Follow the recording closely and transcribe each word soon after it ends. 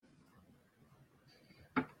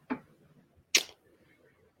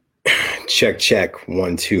Check, check.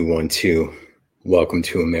 1, 2, 1, 2. Welcome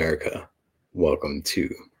to America. Welcome to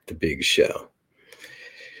the big show.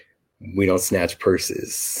 We don't snatch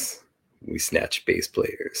purses. We snatch bass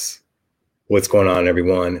players. What's going on,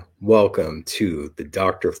 everyone? Welcome to the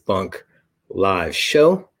Dr. Funk live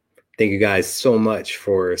show. Thank you guys so much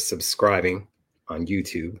for subscribing on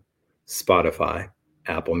YouTube, Spotify,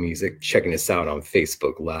 Apple Music, checking us out on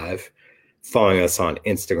Facebook Live, following us on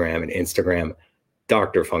Instagram and Instagram,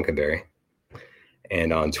 Dr. Funkenberry,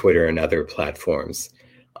 and on Twitter and other platforms.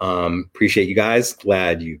 Appreciate you guys.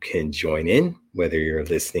 Glad you can join in, whether you're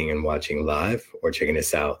listening and watching live or checking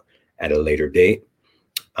us out at a later date.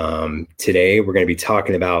 Today, we're going to be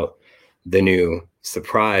talking about the new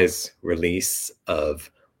surprise release of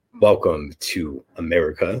Welcome to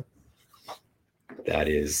America. That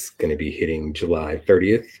is going to be hitting July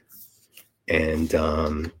 30th. And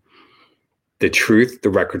The Truth, the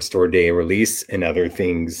Record Store Day release, and other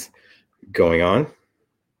things going on.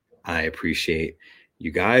 I appreciate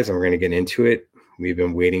you guys, and we're going to get into it. We've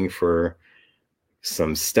been waiting for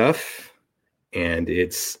some stuff, and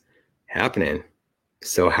it's happening.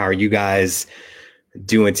 So how are you guys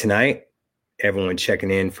doing tonight? Everyone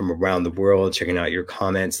checking in from around the world, checking out your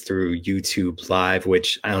comments through YouTube Live,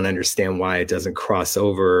 which I don't understand why it doesn't cross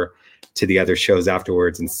over to the other shows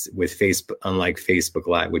afterwards and with Facebook, unlike Facebook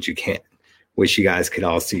Live, which you can't. Wish you guys could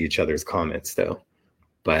all see each other's comments, though.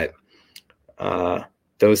 But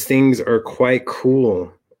those things are quite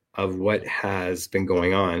cool of what has been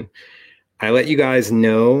going on. I let you guys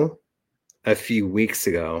know a few weeks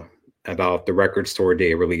ago about the Record Store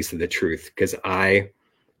Day release of The Truth, because I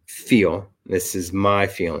feel, this is my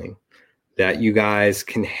feeling, that you guys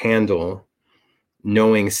can handle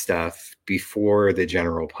knowing stuff before the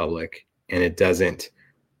general public, and it doesn't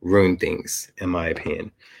ruin things, in my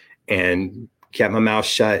opinion. And kept my mouth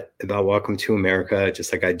shut about Welcome to America,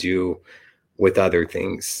 just like I do with other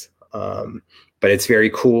things. But it's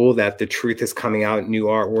very cool that The Truth is coming out, new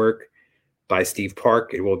artwork by Steve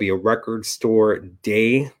Park. It will be a Record Store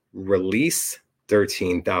Day release,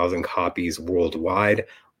 13,000 copies worldwide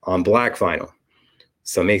on black vinyl.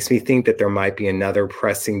 So it makes me think that there might be another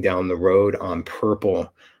pressing down the road on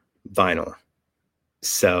purple vinyl.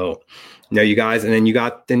 So, you guys, and then you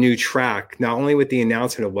got the new track, not only with the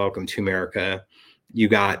announcement of Welcome to America, you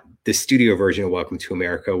got the studio version of Welcome to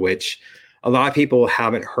America, which a lot of people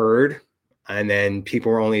haven't heard. And then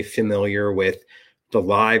people are only familiar with the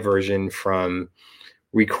live version from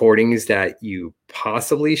recordings that you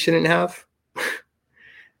possibly shouldn't have.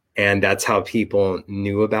 And that's how people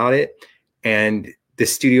knew about it. And the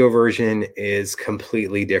studio version is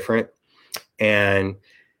completely different. And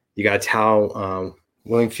you got Tal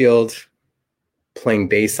Willingfield playing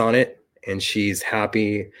bass on it, and she's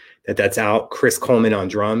happy that that's out. Chris Coleman on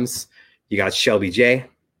drums. You got Shelby J.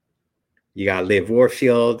 You got Liv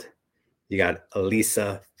Warfield. You got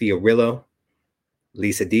Elisa Fiorillo,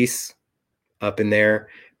 Lisa Deese up in there.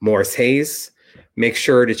 Morris Hayes. Make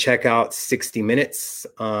sure to check out 60 Minutes.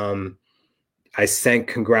 I sent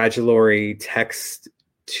congratulatory text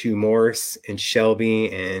to Morris and Shelby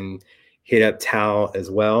and hit up Tal as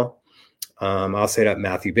well. Also hit up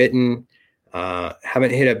Matthew Bitton.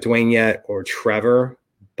 Haven't hit up Dwayne yet or Trevor,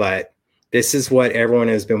 but this is what everyone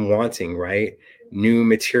has been wanting, right? New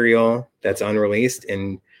material that's unreleased,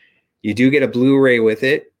 and you do get a Blu-ray with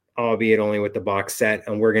it, albeit only with the box set,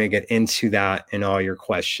 and we're going to get into that and all your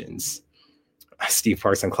questions. Steve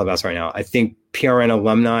Parks on Clubhouse right now. I think PRN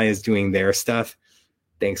alumni is doing their stuff.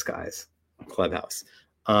 Thanks, guys. Clubhouse.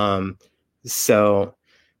 So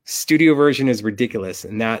studio version is ridiculous,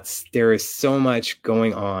 and there is so much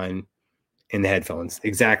going on in the headphones.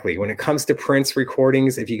 Exactly. When it comes to Prince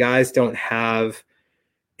recordings, if you guys don't have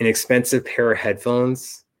an expensive pair of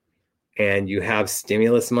headphones and you have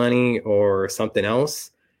stimulus money or something else,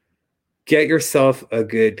 get yourself a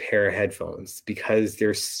good pair of headphones, because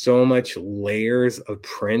there's so much layers of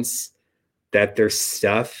Prince that there's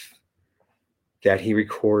stuff that he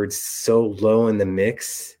records so low in the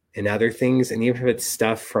mix and other things. And even if it's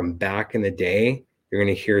stuff from back in the day, you're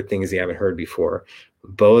going to hear things you haven't heard before.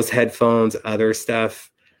 Bose headphones, other stuff,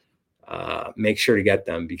 make sure to get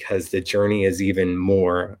them, because the journey is even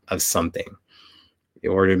more of something. The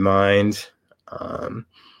Ordered Mind. And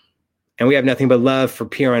we have nothing but love for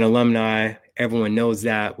PRN alumni. Everyone knows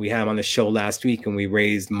that. We had them on the show last week, and we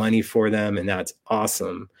raised money for them, and that's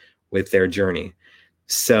awesome with their journey.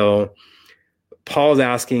 So Paul's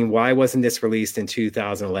asking, why wasn't this released in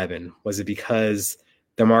 2011? Was it because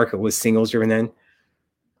the market was singles driven then?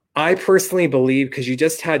 I personally believe, because you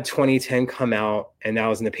just had 2010 come out, and that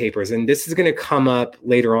was in the papers, and this is going to come up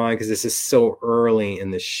later on because this is so early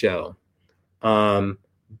in the show.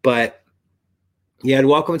 But He had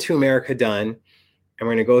Welcome to America done, and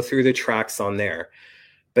we're going to go through the tracks on there.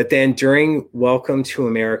 But then during Welcome to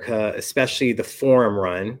America, especially the Forum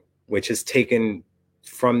run, which is taken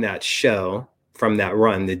from that show, from that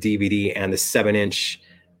run, the DVD and the 7-inch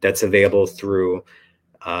that's available through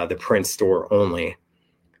the Prince store only.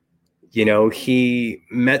 You know, he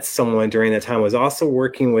met someone during that time, was also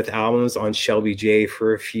working with albums on Shelby J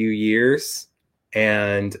for a few years,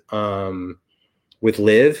 and with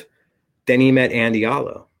Liv. Then he met Andy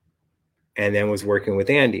Allo, and then was working with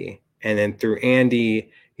Andy. And then through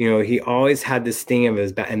Andy, you know, he always had this thing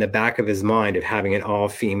in the back of his mind of having an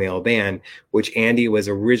all-female band, which Andy was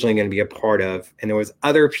originally going to be a part of. And there was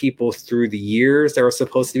other people through the years that were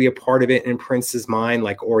supposed to be a part of it in Prince's mind,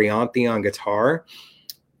 like Orianthi on guitar.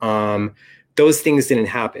 Those things didn't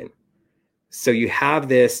happen. So you have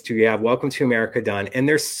Welcome to America done. And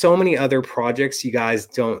there's so many other projects you guys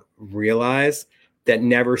don't realize that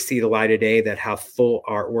never see the light of day, that have full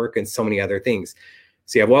artwork and so many other things.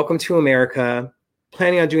 So you have Welcome to America,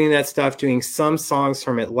 planning on doing that stuff, doing some songs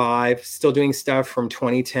from it live, still doing stuff from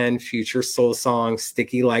 2010 Future Soul songs,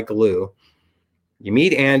 Sticky Like Glue. You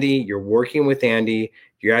meet Andy, you're working with Andy,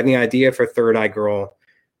 you're having the idea for Third Eye Girl,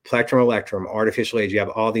 Plectrum Electrum, Artificial Age, you have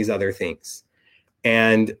all these other things.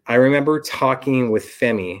 And I remember talking with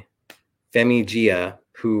Femi Gia,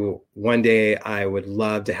 who one day I would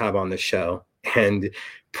love to have on the show, and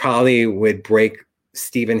probably would break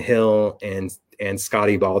Stephen Hill and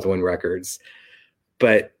Scotty Baldwin records.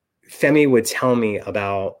 But Femi would tell me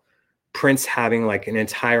about Prince having like an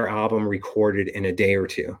entire album recorded in a day or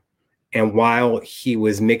two. And while he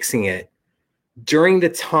was mixing it, during the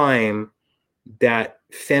time that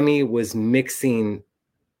Femi was mixing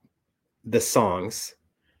the songs,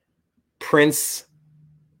 Prince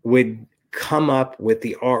would come up with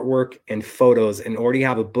the artwork and photos and already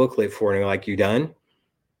have a booklet for it. And like, you done?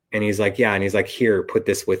 And he's like, yeah. And he's like, here, put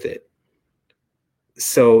this with it.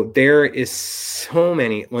 So there is so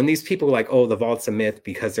many, when these people are like, oh, the vault's a myth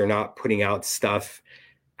because they're not putting out stuff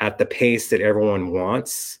at the pace that everyone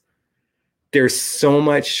wants. There's so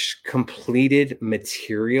much completed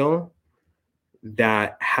material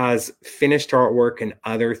that has finished artwork and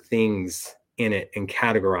other things in it and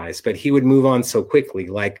categorized, but he would move on so quickly.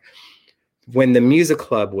 Like when the Music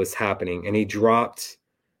Club was happening and he dropped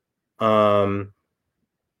In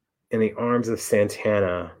the Arms of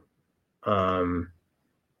Santana, can't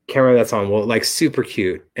remember that song, well, like super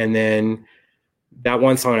cute. And then that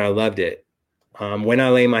one song, I loved it, When I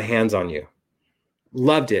Lay My Hands on You.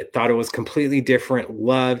 Loved it, thought it was completely different,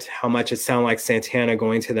 loved how much it sounded like Santana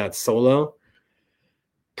going to that solo.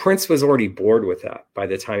 Prince was already bored with that by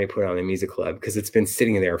the time he put it on the Music Club because it's been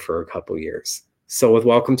sitting there for a couple years. So with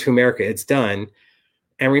Welcome to America, it's done.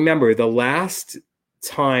 And remember, the last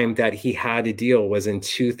time that he had a deal was in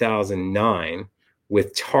 2009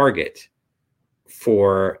 with Target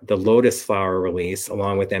for the Lotus Flower release,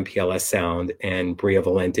 along with MPLS Sound and Bria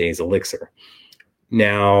Valente's Elixir.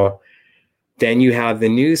 Now, then you have the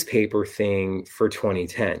newspaper thing for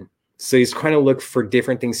 2010. So he's trying to look for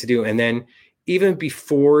different things to do. And then even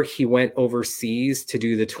before he went overseas to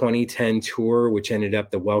do the 2010 tour, which ended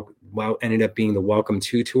up being the Welcome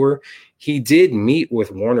to tour, he did meet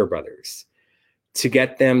with Warner Brothers to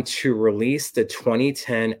get them to release the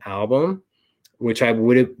 2010 album, which I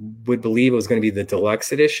would believe was going to be the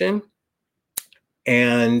deluxe edition,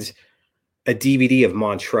 and a DVD of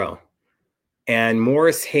Montreux. And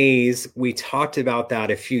Morris Hayes, we talked about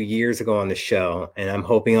that a few years ago on the show, and I'm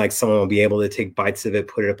hoping like someone will be able to take bites of it,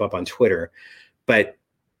 put it up on Twitter. But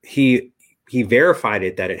he verified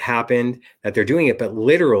it, that it happened, that they're doing it. But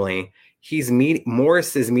literally,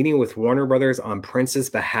 Morris is meeting with Warner Brothers on Prince's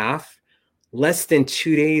behalf less than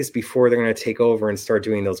 2 days before they're going to take over and start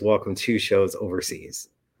doing those Welcome to shows overseas.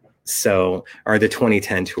 So, or the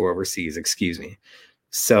 2010 tour overseas, excuse me.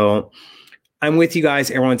 So I'm with you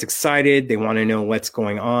guys. Everyone's excited. They want to know what's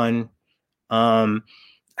going on. I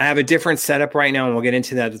have a different setup right now, and we'll get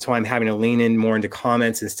into that. That's why I'm having to lean in more into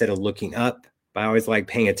comments instead of looking up. But I always like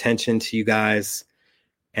paying attention to you guys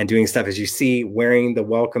and doing stuff. As you see, wearing the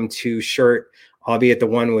Welcome to shirt, albeit the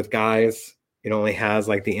one with guys, it only has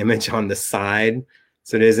like the image on the side,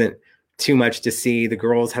 so it isn't too much to see. The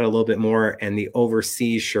girls had a little bit more, and the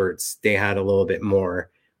overseas shirts, they had a little bit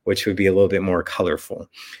more, which would be a little bit more colorful.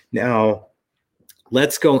 Now,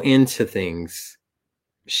 let's go into things,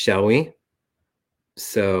 shall we?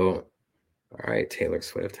 So, all right, Taylor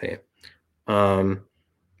Swift, hey.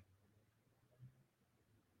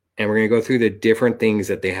 And we're going to go through the different things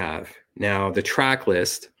that they have. Now, the track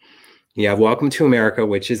list, you have Welcome to America,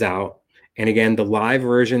 which is out. And again, the live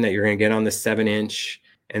version that you're going to get on the 7-inch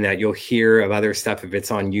and that you'll hear of other stuff if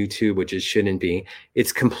it's on YouTube, which it shouldn't be.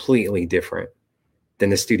 It's completely different than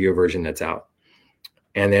the studio version that's out.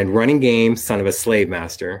 And then Running Game, Son of a Slave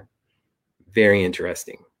Master, very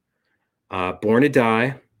interesting. Born to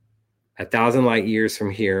Die, 1,000 Light Years from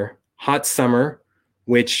Here, Hot Summer,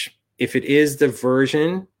 which if it is the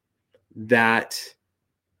version that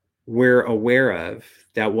we're aware of,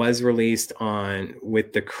 that was released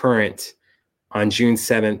with the current on June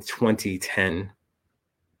 7th, 2010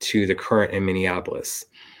 to the current in Minneapolis.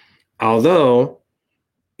 Although,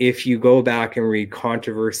 if you go back and read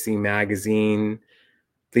Controversy magazine,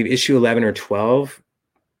 I believe issue 11 or 12,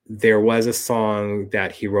 there was a song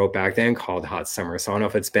that he wrote back then called Hot Summer. So I don't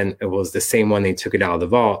know if it was the same one, they took it out of the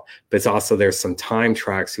vault, but it's also, there's some time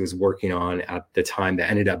tracks he was working on at the time that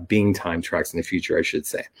ended up being time tracks in the future, I should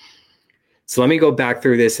say. So let me go back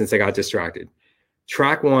through this since I got distracted.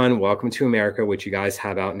 Track 1, Welcome to America, which you guys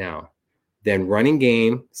have out now. Then Running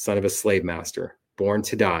Game, Son of a Slave Master, Born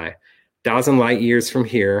to Die, 1,000 Light Years from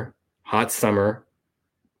Here, Hot Summer,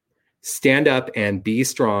 Stand Up and Be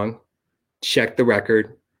Strong, Check the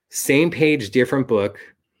Record, Same Page, Different Book,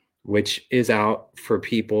 which is out for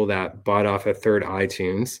people that bought off a third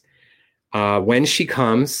iTunes. When She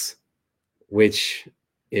Comes, which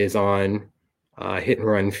is on Hit and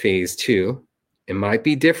Run Phase 2. It might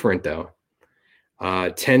be different though.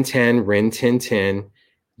 1010, Rin Tin Tin,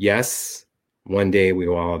 Yes, One Day We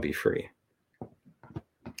Will All Be Free.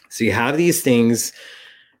 So you have these things,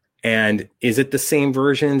 and is it the same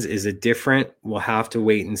versions? Is it different? We'll have to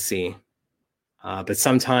wait and see. But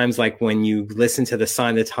sometimes, like when you listen to the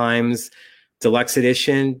Sign of the Times Deluxe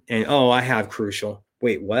Edition, and I have Crucial.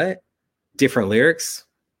 Wait, what? Different lyrics?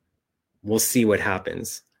 We'll see what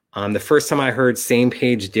happens. The first time I heard Same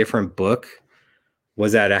Page, Different Book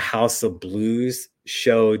was at a House of Blues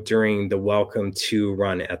show during the Welcome to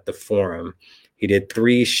run at the Forum. He did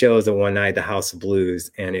 3 shows at one night at the House of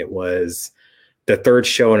Blues, and it was the third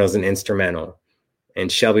show, and it was an instrumental.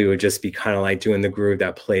 And Shelby would just be kind of like doing the groove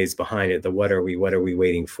that plays behind it, the what are we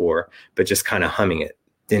waiting for, but just kind of humming it.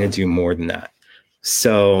 Didn't do more than that.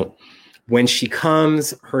 So When She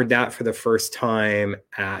Comes, heard that for the first time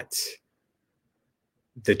at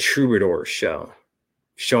the Troubadour show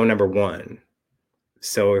number 1.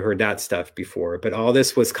 So we heard that stuff before, but all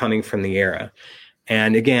this was coming from the era.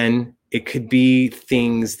 And again, it could be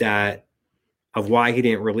things that of why he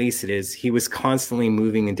didn't release it is he was constantly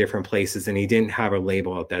moving in different places, and he didn't have a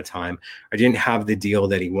label at that time, or didn't have the deal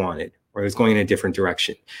that he wanted, or he was going in a different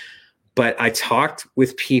direction. But I talked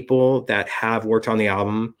with people that have worked on the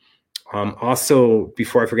album. Also,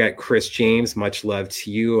 before I forget, Chris James, much love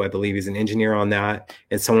to you. I believe he's an engineer on that,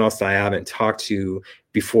 and someone else that I haven't talked to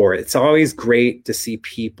before. It's always great to see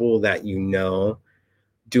people that you know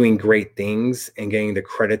doing great things and getting the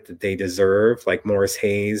credit that they deserve, like Morris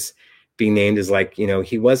Hayes being named as, like,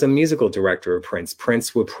 he was a musical director of Prince.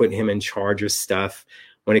 Prince would put him in charge of stuff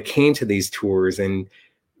when it came to these tours, and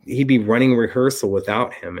he'd be running rehearsal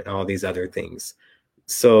without him and all these other things.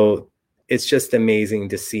 So it's just amazing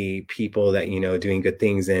to see people that, doing good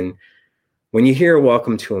things. And when you hear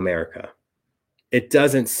Welcome to America, it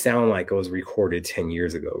doesn't sound like it was recorded 10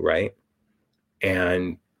 years ago, right?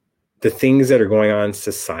 And the things that are going on in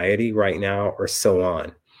society right now are so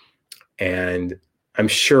on. And I'm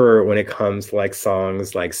sure when it comes like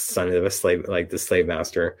songs like Son of a Slave, like the Slave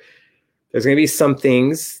Master, there's going to be some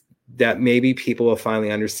things that maybe people will finally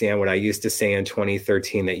understand what I used to say in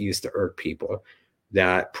 2013 that used to irk people,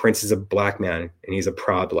 that Prince is a black man and he's a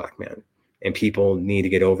proud black man. And people need to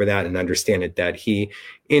get over that and understand it, that he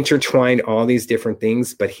intertwined all these different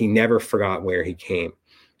things, but he never forgot where he came.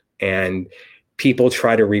 And people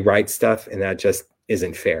try to rewrite stuff, and that just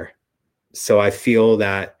isn't fair. So I feel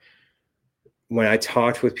that when I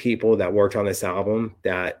talked with people that worked on this album,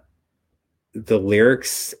 that the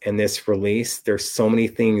lyrics in this release, there's so many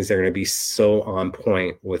things that are going to be so on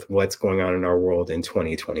point with what's going on in our world in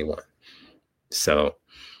 2021. So,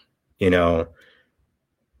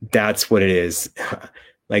 that's what it is.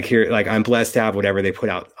 Like I'm blessed to have whatever they put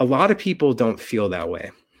out. A lot of people don't feel that way.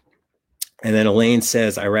 And then Elaine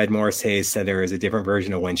says, I read Morris Hayes said there is a different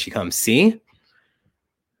version of When She Comes. See?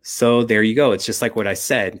 So there you go. It's just like what I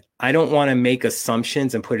said. I don't want to make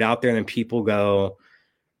assumptions and put it out there and then people go,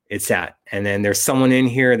 it's that. And then there's someone in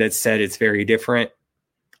here that said it's very different.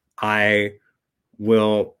 I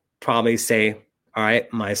will probably say, all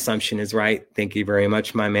right, my assumption is right. Thank you very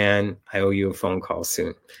much, my man. I owe you a phone call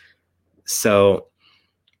soon. So,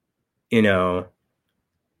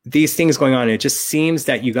 these things going on, it just seems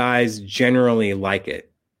that you guys generally like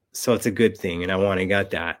it. So it's a good thing, and I want to get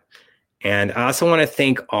that. And I also want to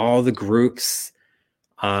thank all the groups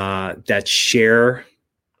that share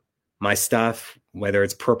my stuff, whether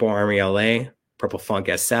it's Purple Army LA, Purple Funk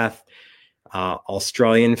SF,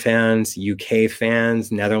 Australian fans, UK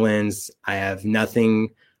fans, Netherlands. I have nothing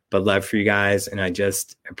but love for you guys. And I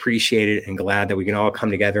just appreciate it and glad that we can all come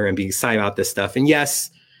together and be excited about this stuff. And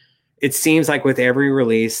yes, it seems like with every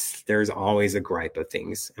release, there's always a gripe of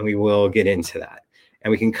things, and we will get into that.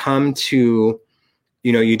 And we can come to,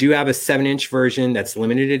 you do have a 7-inch version that's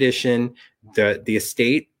limited edition. The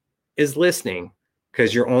estate is listening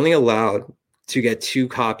because you're only allowed to get 2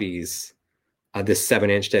 copies of this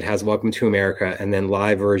 7-inch that has Welcome to America and then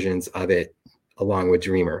live versions of it along with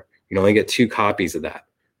Dreamer. You can only get 2 copies of that.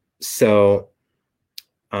 So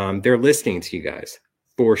they're listening to you guys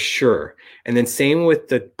for sure. And then same with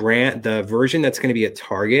the version that's going to be at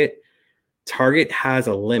Target. Target has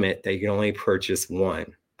a limit that you can only purchase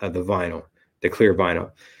 1 of the vinyl, the clear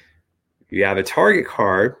vinyl. If you have a Target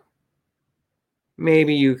card,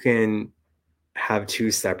 maybe you can have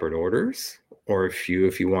 2 separate orders, or a few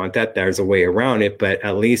if you want that. There's a way around it, but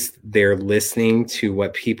at least they're listening to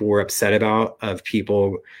what people were upset about, of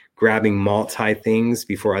people grabbing multi things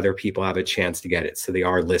before other people have a chance to get it. So they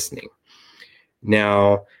are listening.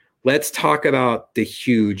 Now, let's talk about the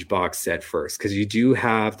huge box set first, because you do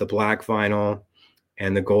have the black vinyl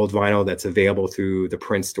and the gold vinyl that's available through the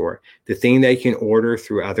print store. The thing that you can order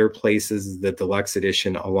through other places is the deluxe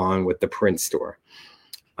edition along with the print store.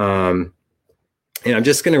 And I'm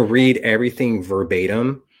just going to read everything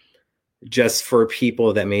verbatim just for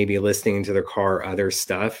people that may be listening to their car, other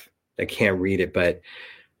stuff that can't read it. But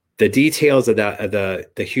the details of the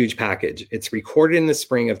huge package: it's recorded in the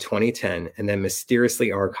spring of 2010 and then mysteriously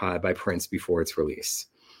archived by Prince before its release.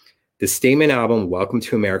 The statement album, Welcome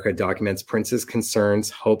to America, documents Prince's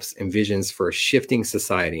concerns, hopes, and visions for a shifting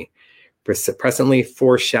society, presently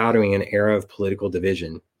foreshadowing an era of political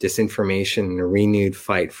division, disinformation, and a renewed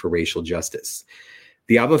fight for racial justice.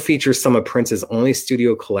 The album features some of Prince's only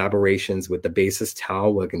studio collaborations with the bassist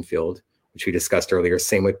Tal Wickenfield, which we discussed earlier,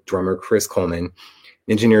 same with drummer Chris Coleman,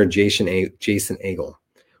 engineer Jason Agel,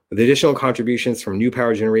 with additional contributions from New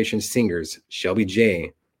Power Generation singers Shelby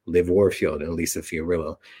J, Liv Warfield, and Lisa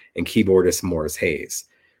Fiorillo, and keyboardist Morris Hayes,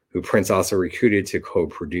 who Prince also recruited to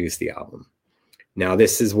co-produce the album. Now,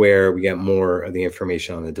 this is where we get more of the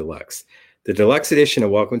information on the deluxe. The deluxe edition of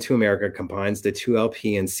Welcome to America combines the 2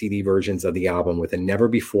 LP and CD versions of the album with a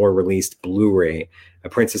never-before-released Blu-ray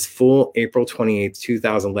of Prince's full April 28,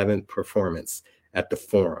 2011 performance at the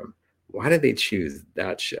Forum. Why did they choose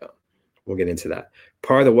that show? We'll get into that.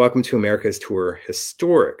 Part of the Welcome to America's tour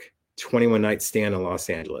historic 21-night stand in Los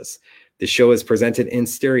Angeles. The show is presented in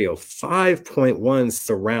stereo, 5.1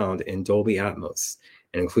 surround in Dolby Atmos,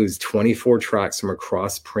 and includes 24 tracks from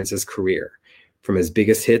across Prince's career, from his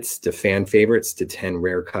biggest hits to fan favorites to 10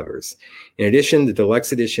 rare covers. In addition, the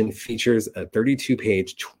deluxe edition features a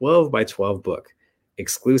 32-page 12 by 12 book,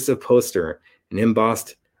 exclusive poster, an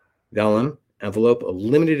embossed vellum envelope, a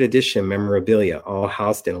limited edition memorabilia, all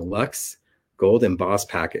housed in a luxe gold embossed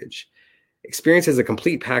package. Experienced as a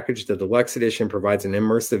complete package, the deluxe edition provides an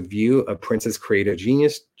immersive view of Prince's creative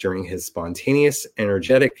genius during his spontaneous,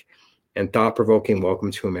 energetic, and thought-provoking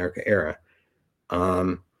Welcome to America era.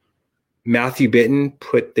 Matthew Bitton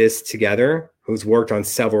put this together, who's worked on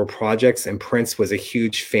several projects, and Prince was a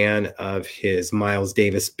huge fan of his Miles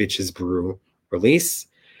Davis Bitches Brew release.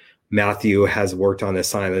 Matthew has worked on the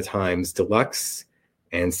Sign of the Times Deluxe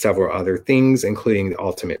and several other things, including the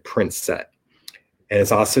Ultimate Prince set. And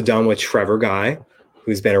it's also done with Trevor Guy,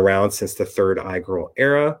 who's been around since the Third Eye Girl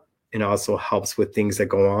era and also helps with things that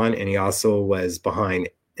go on. And he also was behind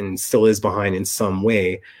and still is behind in some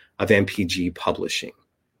way of MPG Publishing.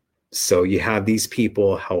 So you have these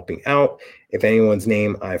people helping out. If anyone's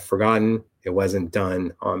name I've forgotten, it wasn't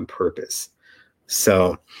done on purpose.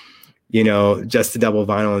 So, just the double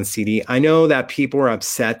vinyl and CD. I know that people are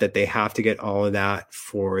upset that they have to get all of that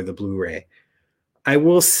for the Blu-ray. I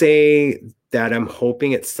will say that I'm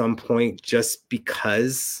hoping at some point, just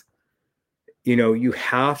because, you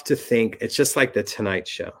have to think, it's just like the Tonight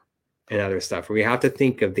Show and other stuff, where we have to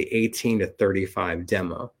think of the 18 to 35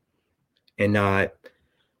 demo and not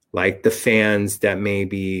like the fans that may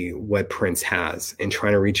be what Prince has and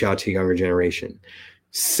trying to reach out to a younger generation.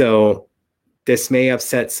 So this may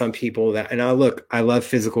upset some people and I love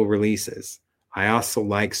physical releases. I also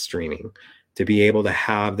like streaming, to be able to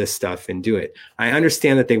have this stuff and do it. I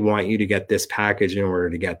understand that they want you to get this package in order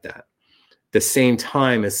to get that. The same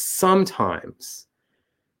time as sometimes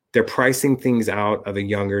they're pricing things out of a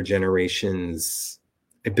younger generation's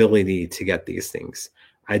ability to get these things.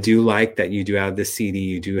 I do like that you do have the CD,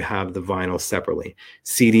 you do have the vinyl separately.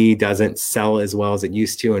 CD doesn't sell as well as it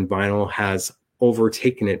used to, and vinyl has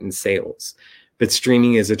overtaken it in sales. but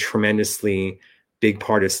streaming is a tremendously big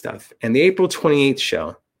part of stuff. And the April 28th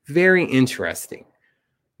show, very interesting.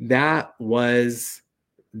 That was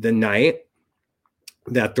the night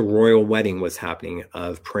that the royal wedding was happening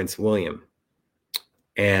of Prince William.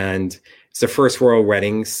 And it's the first royal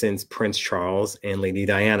wedding since Prince Charles and Lady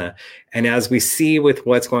Diana. And as we see with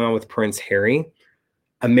what's going on with Prince Harry,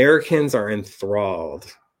 Americans are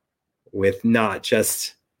enthralled with not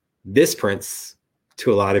just this prince,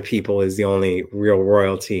 to a lot of people is the only real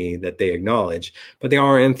royalty that they acknowledge, but they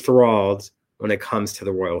are enthralled when it comes to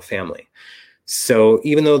the royal family. So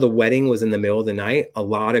even though the wedding was in the middle of the night, a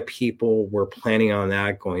lot of people were planning on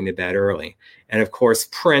that, going to bed early. And of course,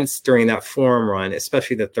 Prince, during that forum run,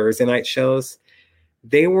 especially the Thursday night shows,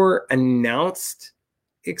 they were announced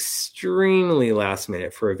extremely last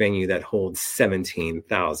minute for a venue that holds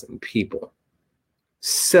 17,000 people.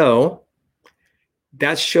 So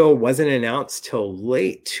that show wasn't announced till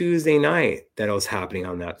late Tuesday night that it was happening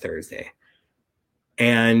on that Thursday.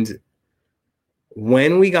 And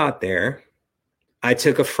when we got there, I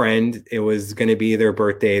took a friend. It was going to be their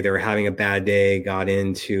birthday. They were having a bad day, got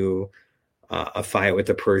into a fight with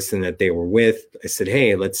the person that they were with. I said,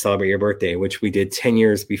 hey, let's celebrate your birthday, which we did 10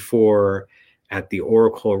 years before at the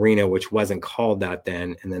Oracle Arena, which wasn't called that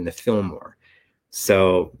then, and then the Fillmore.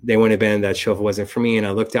 So they wouldn't have been in that show if it wasn't for me. And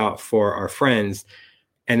I looked out for our friends.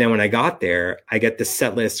 And then when I got there, I get the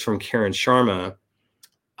set list from Karen Sharma,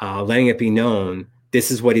 letting it be known,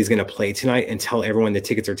 this is what he's going to play tonight, and tell everyone the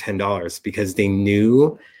tickets are $10, because they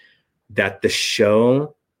knew that the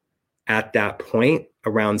show at that point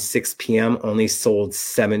around 6 p.m. only sold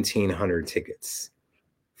 1,700 tickets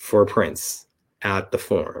for Prince at the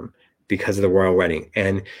Forum because of the royal wedding.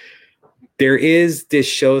 And there is this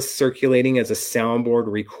show circulating as a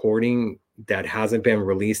soundboard recording that hasn't been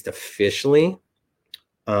released officially.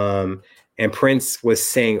 And Prince was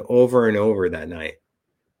saying over and over that night,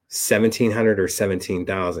 1,700 or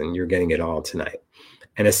 17,000, you're getting it all tonight.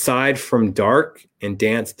 And aside from Dark and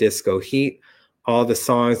Dance Disco Heat, all the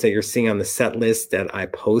songs that you're seeing on the set list that I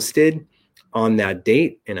posted on that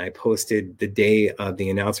date, and I posted the day of the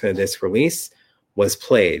announcement of this release, was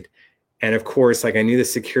played. And of course, like, I knew the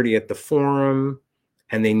security at the Forum,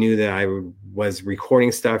 and they knew that I was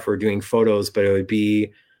recording stuff or doing photos, but it would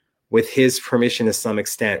be with his permission to some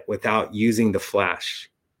extent without using the flash,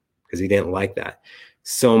 because he didn't like that.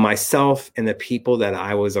 So myself and the people that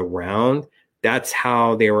I was around, that's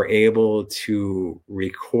how they were able to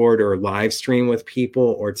record or live stream with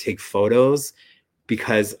people or take photos,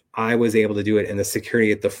 because I was able to do it and the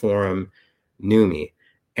security at the Forum knew me.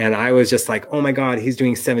 And I was just like, oh my God, he's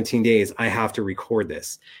doing 17 days. I have to record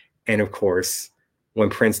this. And of course, when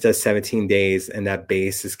Prince does 17 days and that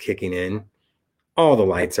bass is kicking in, all the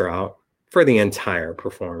lights are out for the entire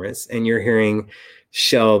performance. And you're hearing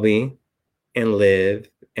Shelby and Liv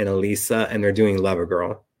and Elisa, and they're doing Lover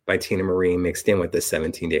Girl by Tina Marie mixed in with the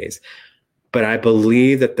 17 days. But I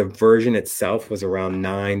believe that the version itself was around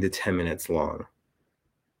 9 to 10 minutes long.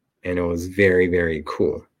 And it was very, very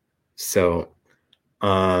cool. So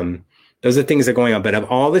those are things that are going on. But of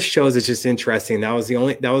all the shows, it's just interesting. That was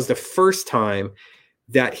the first time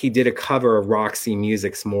that he did a cover of Roxy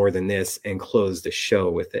Music's More Than This and closed the show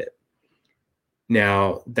with it.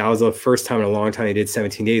 Now, that was the first time in a long time he did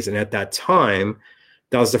 17 days. And at that time,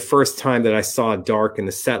 that was the first time that I saw Dark in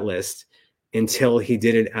the set list, until he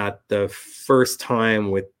did it at the first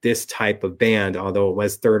time with this type of band, although it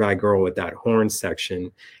was Third Eye Girl with that horn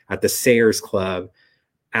section at the Sayers Club.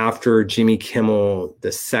 After Jimmy Kimmel,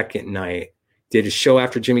 the second night, did a show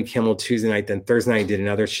after Jimmy Kimmel Tuesday night, then Thursday night did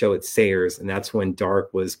another show at Sayers, and that's when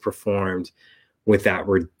Dark was performed with that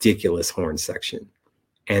ridiculous horn section.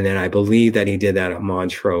 And then I believe that he did that at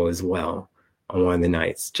Montreux as well on one of the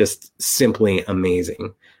nights. Just simply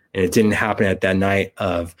amazing. And it didn't happen at that night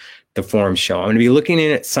of the Forum show. I'm going to be looking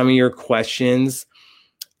at some of your questions.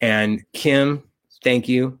 And Kim, thank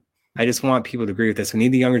you. I just want people to agree with this. We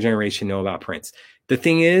need the younger generation to know about Prince. The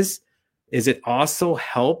thing is it also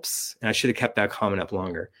helps, and I should have kept that comment up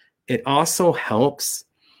longer. It also helps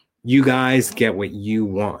you guys get what you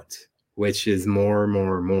want, which is more,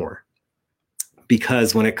 more, more.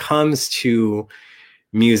 Because when it comes to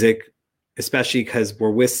music, especially because we're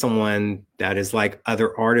with someone that is like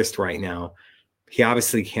other artists right now, he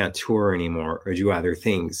obviously can't tour anymore or do other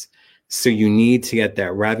things. So you need to get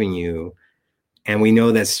that revenue. And we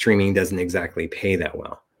know that streaming doesn't exactly pay that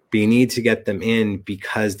well. But you need to get them in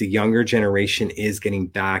because the younger generation is getting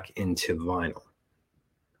back into vinyl.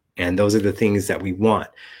 And those are the things that we want.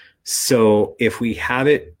 So if we have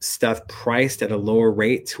it stuff priced at a lower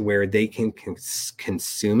rate to where they can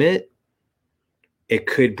consume it, it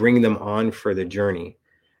could bring them on for the journey.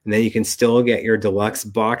 And then you can still get your deluxe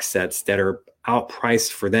box sets that are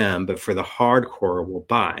outpriced for them, but for the hardcore will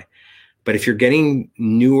buy. But if you're getting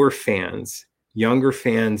newer fans, younger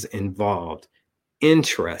fans involved,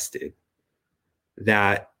 interested,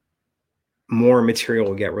 that more material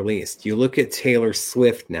will get released. You look at Taylor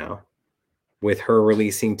Swift now, with her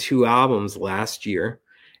releasing 2 albums last year,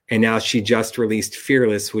 and now she just released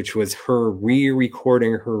Fearless, which was her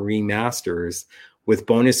re-recording her remasters with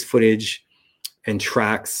bonus footage and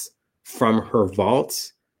tracks from her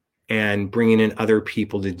vaults and bringing in other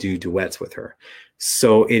people to do duets with her.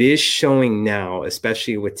 So it is showing now,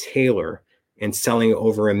 especially with Taylor, and selling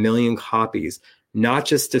over 1 million copies, not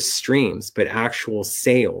just of streams, but actual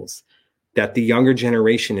sales, that the younger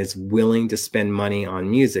generation is willing to spend money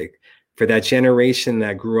on music. For that generation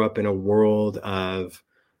that grew up in a world of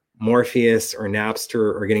Morpheus or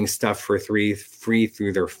Napster or getting stuff for free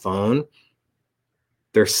through their phone,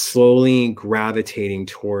 they're slowly gravitating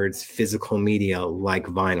towards physical media like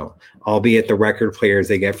vinyl, albeit the record players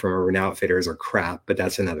they get from Urban Outfitters are crap, but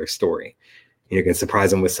that's another story. You can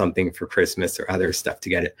surprise them with something for Christmas or other stuff to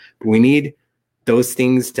get it. But we need those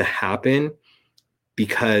things to happen,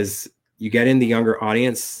 because you get in the younger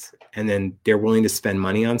audience and then they're willing to spend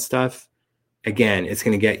money on stuff. Again, it's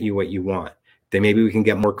going to get you what you want. Then maybe we can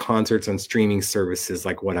get more concerts on streaming services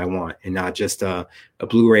like what I want, and not just a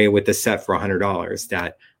Blu-ray with a set for $100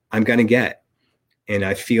 that I'm going to get. And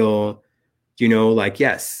I feel, like,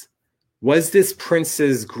 yes, was this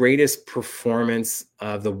Prince's greatest performance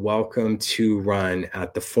of the Welcome to run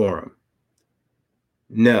at the Forum?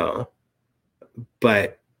 No,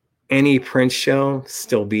 but any Prince show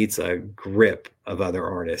still beats a grip of other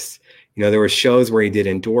artists. There were shows where he did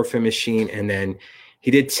Endorphin Machine, and then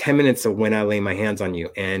he did 10 minutes of When I Lay My Hands on You.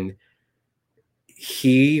 And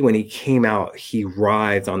when he came out, he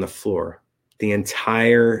writhed on the floor. The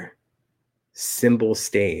entire cymbal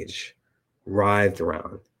stage writhed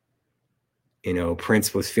around.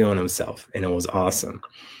 Prince was feeling himself, and it was awesome.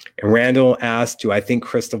 And Randall asked, do I think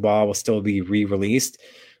Crystal Ball will still be re-released?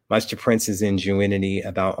 Much to Prince's ingenuity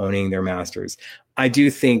about owning their masters. I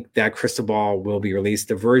do think that Crystal Ball will be released.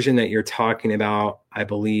 The version that you're talking about, I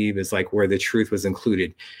believe, is like where The Truth was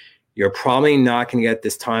included. You're probably not going to get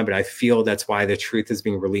this time, but I feel that's why The Truth is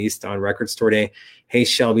being released on Record Store Day. Hey,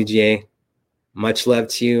 Shelby J, much love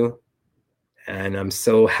to you. And I'm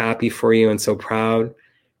so happy for you and so proud.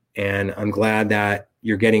 And I'm glad that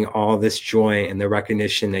you're getting all this joy and the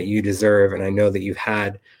recognition that you deserve. And I know that you've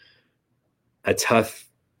had a tough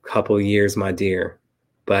couple of years, my dear,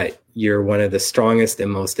 but you're one of the strongest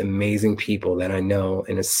and most amazing people that I know,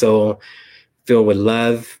 and a soul filled with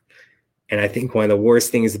love. And I think one of the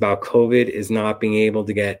worst things about COVID is not being able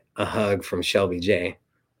to get a hug from Shelby J.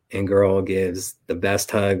 And girl gives the best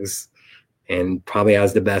hugs and probably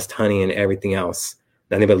has the best honey and everything else.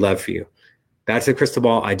 Nothing but love for you. Back to the Crystal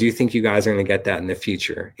Ball, I do think you guys are going to get that in the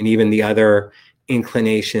future, and even the other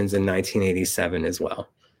inclinations in 1987 as well.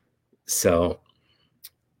 So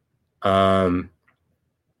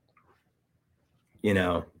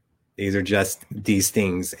these are just these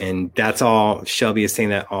things, and that's all. Shelby is saying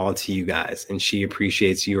that all to you guys, and she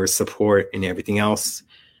appreciates your support and everything else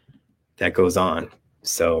that goes on.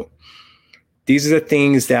 So these are the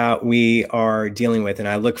things that we are dealing with, and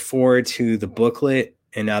I look forward to the booklet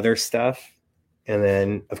and other stuff, and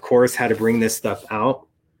then of course how to bring this stuff out.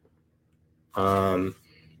 And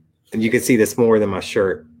you can see this more than my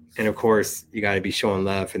shirt. And of course, you got to be showing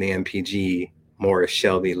love for the MPG, Morris,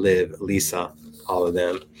 Shelby, Liv, Lisa, all of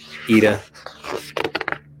them, Ida.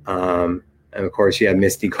 And of course, you have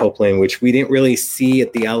Misty Copeland, which we didn't really see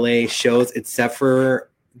at the LA shows, except for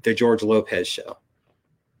the George Lopez show.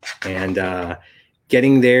 And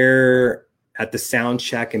getting there at the sound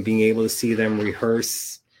check and being able to see them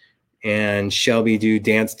rehearse and Shelby do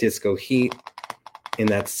Dance Disco Heat in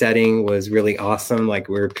that setting was really awesome. Like,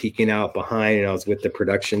 we were peeking out behind, and I was with the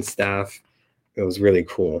production staff. It was really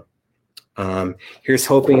cool. Here's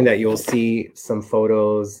hoping that you'll see some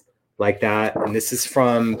photos like that. And this is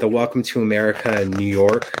from the Welcome to America New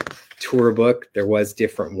York tour book. There was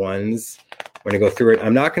different ones. I'm going to go through it.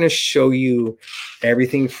 I'm not going to show you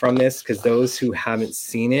everything from this, because those who haven't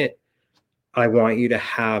seen it, I want you to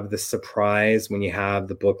have the surprise when you have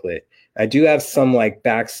the booklet. I do have some like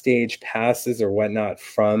backstage passes or whatnot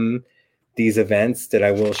from these events that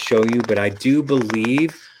I will show you, but I do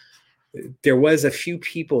believe there was a few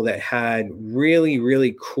people that had really,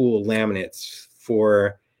 really cool laminates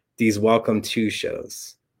for these Welcome to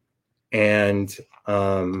shows. And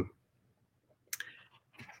there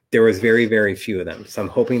was very, very few of them. So I'm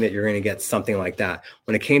hoping that you're going to get something like that.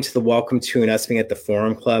 When it came to the Welcome to and us being at the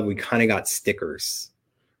Forum Club, we kind of got stickers.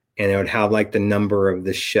 and it would have like the number of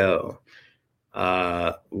the show,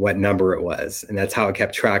 what number it was. And that's how it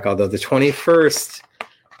kept track. Although the 21st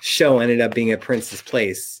show ended up being at Prince's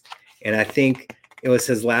place. And I think it was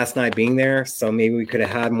his last night being there. So maybe we could have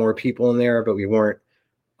had more people in there, but we weren't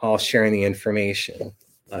all sharing the information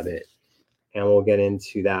of it. And we'll get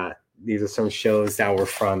into that. These are some shows that were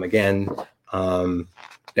from, again,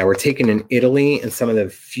 that were taken in Italy and some of the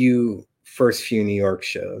first few New York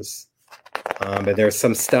shows. But there's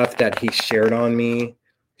some stuff that he shared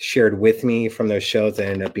with me from those shows that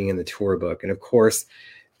ended up being in the tour book. And of course,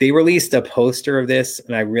 they released a poster of this,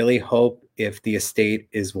 and I really hope, if the estate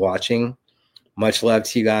is watching, much love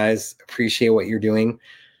to you guys. Appreciate what you're doing.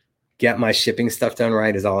 Get my shipping stuff done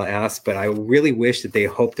right is all I ask. But I really wish that they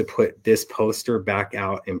hope to put this poster back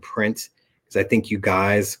out in print, because I think you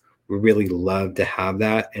guys would really love to have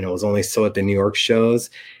that. And it was only sold at the New York shows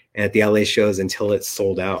and at the LA shows until it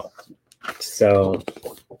sold out. So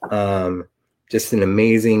just an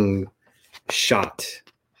amazing shot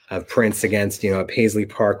of Prince against, at Paisley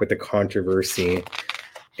Park with the controversy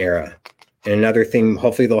era. And another thing,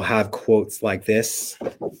 hopefully they'll have quotes like this,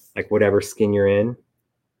 like whatever skin you're in,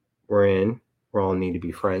 we're in, we all need to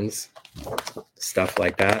be friends, stuff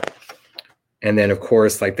like that. And then of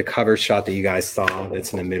course, like the cover shot that you guys saw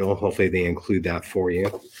that's in the middle, hopefully they include that for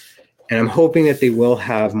you. And I'm hoping that they will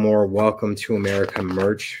have more Welcome to America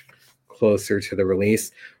merch closer to the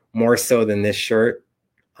release, more so than this shirt.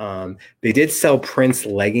 They did sell Prince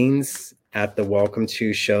leggings at the Welcome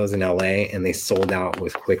to shows in LA, and they sold out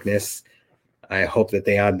with quickness. I hope that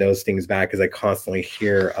they add those things back, because I constantly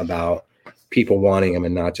hear about people wanting them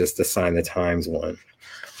and not just the Sign the Times one.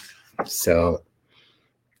 So,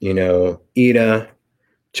 Ida,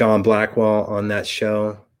 John Blackwell on that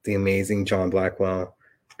show, the amazing John Blackwell,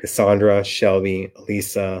 Cassandra, Shelby,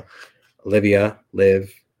 Lisa, Olivia,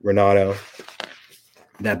 Liv, Renato.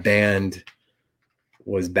 That band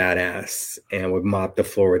was badass and would mop the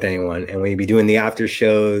floor with anyone. And we'd be doing the after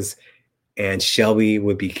shows, and Shelby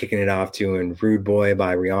would be kicking it off doing Rude Boy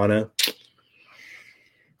by Rihanna.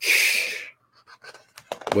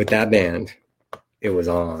 With that band, it was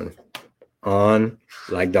on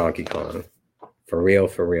like Donkey Kong. For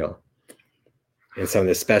real. And some of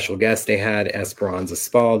the special guests they had, Esperanza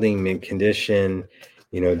Spalding, Mint Condition,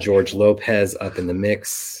 George Lopez up in the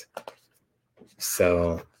mix.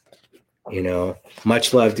 So,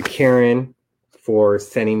 much love to Karen for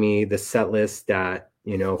sending me the set list that,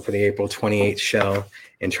 for the April 28th show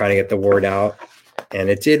and trying to get the word out. And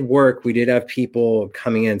it did work. We did have people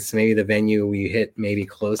coming in. So maybe the venue, we hit maybe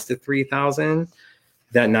close to 3,000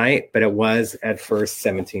 that night, but it was at first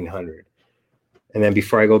 1,700. And then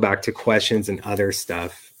before I go back to questions and other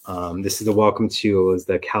stuff, this is the Welcome to, it was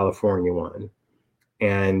the California one.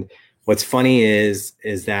 And what's funny is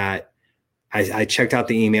that I checked out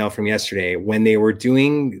the email from yesterday when they were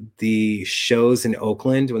doing the shows in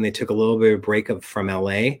Oakland, when they took a little bit of a break from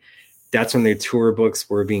LA, that's when the tour books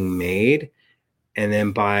were being made. And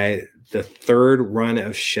then by the third run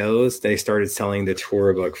of shows, they started selling the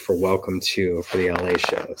tour book for Welcome to for the LA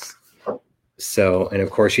shows. So, and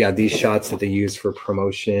of course you have these shots that they used for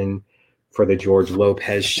promotion for the George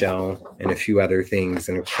Lopez show and a few other things.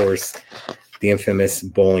 And of course, the infamous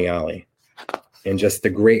bowling alley. And just the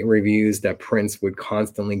great reviews that Prince would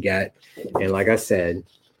constantly get. And like I said,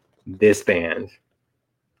 this band,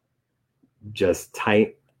 just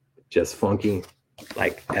tight, just funky.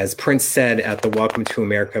 Like as Prince said at the Welcome to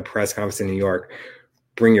America press conference in New York,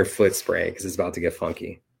 bring your foot spray because it's about to get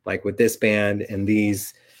funky. Like with this band and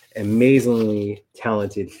these amazingly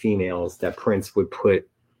talented females that Prince would put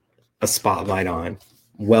a spotlight on,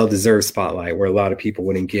 well-deserved spotlight where a lot of people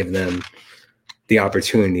wouldn't give them the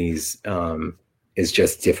opportunities, is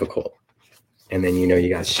just difficult. And then, you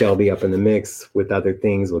got Shelby up in the mix with other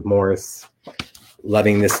things, with Morris,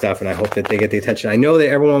 loving this stuff. And I hope that they get the attention. I know that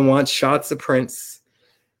everyone wants shots of Prince.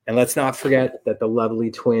 And let's not forget that the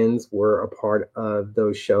lovely twins were a part of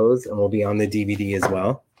those shows and will be on the DVD as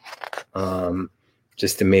well.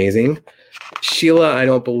 Just amazing. Sheila, I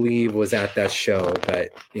don't believe was at that show, but,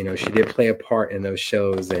 she did play a part in those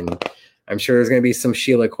shows. And I'm sure there's going to be some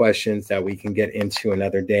Sheila questions that we can get into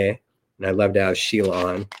another day. And I'd love to have Sheila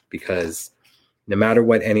on because no matter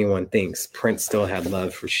what anyone thinks, Prince still had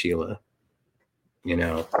love for Sheila,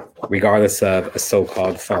 regardless of a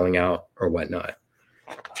so-called falling out or whatnot.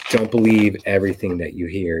 Don't believe everything that you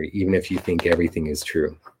hear, even if you think everything is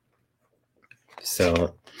true.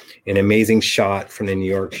 So an amazing shot from the New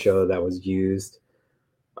York show that was used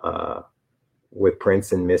with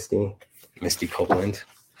Prince and Misty Copeland,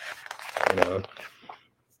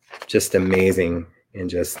 just amazing. And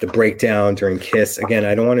just the breakdown during Kiss. Again,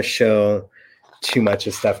 I don't want to show too much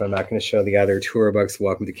of stuff. I'm not going to show the other tour books.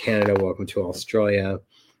 Welcome to Canada, Welcome to Australia,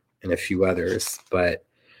 and a few others. But,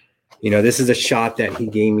 this is a shot that he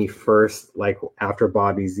gave me first, like after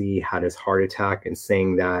Bobby Z had his heart attack, and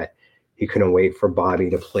saying that he couldn't wait for Bobby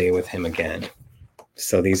to play with him again.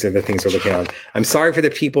 So these are the things we're looking on. I'm sorry for the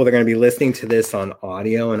people that are going to be listening to this on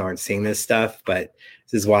audio and aren't seeing this stuff, but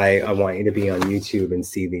this is why I want you to be on YouTube and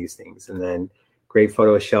see these things. And then great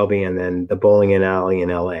photo of Shelby, and then the bowling alley in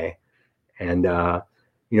LA. And,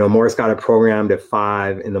 Morris got it programmed at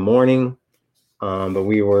 5 in the morning. But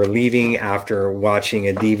we were leaving after watching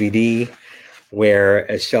a DVD where,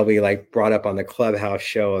 as Shelby brought up on the Clubhouse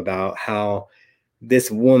show, about how this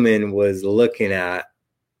woman was looking at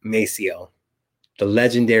Maceo, the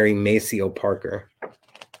legendary Maceo Parker,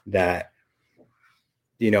 that,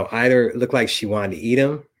 either looked like she wanted to eat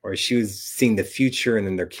him or she was seeing the future and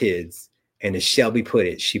then their kids. And as Shelby put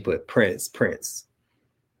it, she put Prince.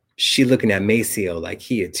 She looking at Maceo like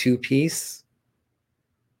he a two-piece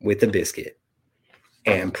with a biscuit.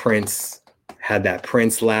 And Prince had that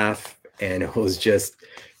Prince laugh, and it was just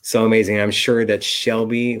so amazing. I'm sure that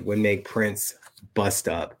Shelby would make Prince bust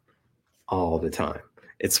up all the time.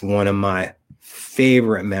 It's one of my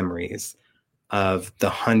favorite memories of the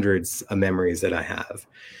hundreds of memories that I have.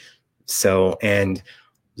 So, and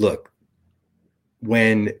look,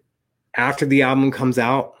 when after the album comes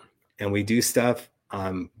out and we do stuff,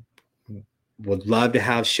 would love to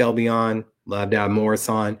have Shelby on, love to have Morris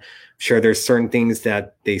on. I'm sure there's certain things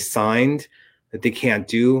that they signed that they can't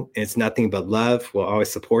do. And it's nothing but love. We'll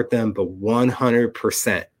always support them, but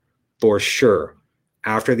 100% for sure,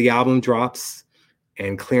 after the album drops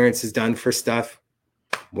and clearance is done for stuff,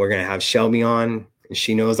 we're going to have Shelby on, and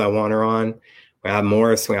she knows I want her on. We have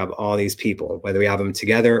Morris, we have all these people, whether we have them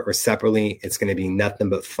together or separately, it's going to be nothing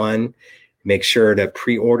but fun. Make sure to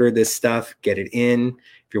pre-order this stuff, get it in.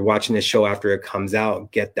 If you're watching the show after it comes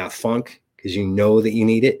out, get that funk, because you know that you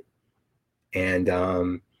need it.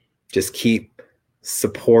 And just keep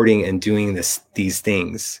supporting and doing these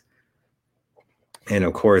things. And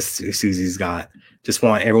of course, Susie's just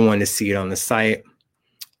want everyone to see it on the site,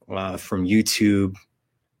 from YouTube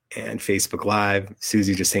and Facebook Live.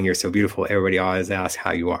 Susie just saying, "You're so beautiful. Everybody always asks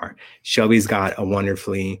how you are." Shelby's got a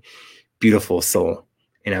wonderfully beautiful soul.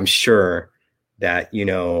 And I'm sure that,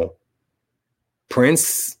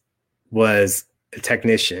 Prince was a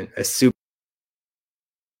technician, a super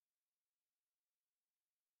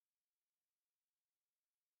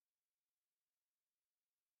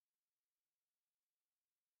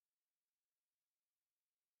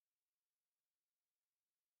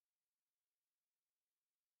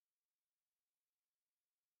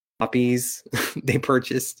copies they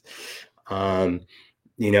purchased.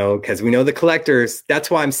 Because we know the collectors.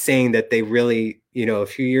 That's why I'm saying that they really, a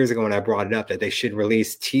few years ago when I brought it up, that they should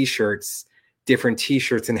release t-shirts, different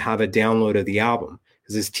t-shirts, and have a download of the album,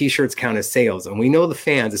 because those t-shirts count as sales. And we know the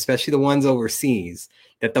fans, especially the ones overseas,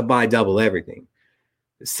 that they'll buy double everything.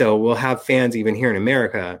 So we'll have fans even here in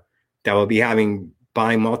America that will be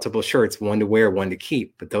buying multiple shirts, one to wear, one to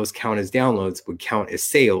keep. But those count as downloads, would count as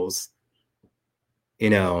sales.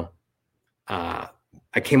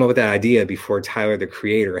 I came up with that idea before Tyler, the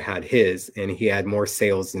Creator, had his, and he had more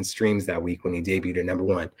sales and streams that week when he debuted at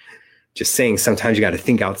 #1. Just saying, sometimes you got to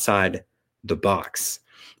think outside the box.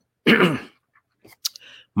 My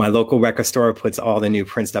local record store puts all the new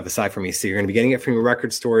Prince stuff aside for me. So you're going to be getting it from your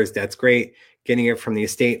record stores. That's great. Getting it from the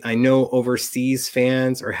estate. I know overseas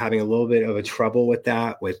fans are having a little bit of a trouble with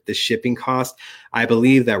that, with the shipping cost. I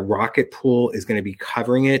believe that Rocket Pool is going to be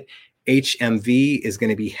covering it. HMV is going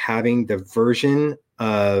to be having the version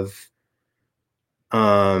that's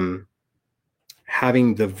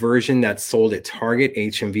sold at Target.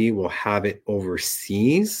 HMV will have it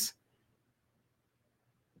overseas.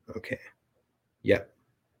 Okay. Yep.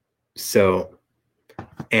 So,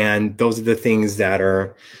 and those are the things that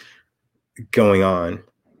are going on.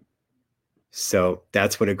 So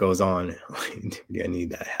that's what it goes on. I need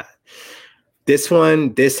that hat.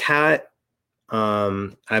 This hat,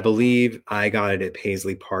 I believe I got it at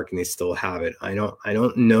Paisley Park and they still have it. I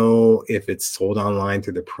don't know if it's sold online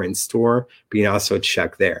through the Prince store, but you can also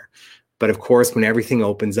check there. But of course, when everything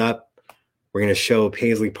opens up, we're going to show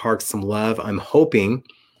Paisley Park some love. I'm hoping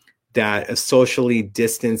that a socially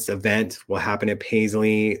distanced event will happen at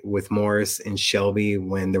Paisley with Morris and Shelby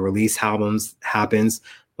when the release albums happens,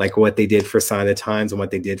 like what they did for Sign of the Times and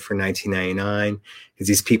what they did for 1999, because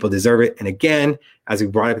these people deserve it. And again, as we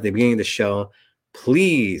brought up at the beginning of the show,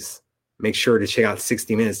 please make sure to check out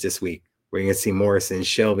 60 Minutes this week, where you're going to see Morris and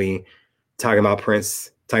Shelby talking about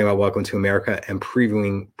Prince, talking about Welcome to America, and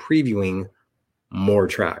previewing more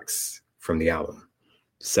tracks from the album.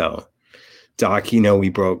 So Doc, we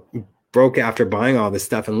broke after buying all this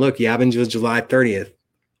stuff. And look, you have until July 30th.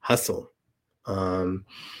 Hustle.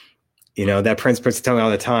 That Prince puts to tell me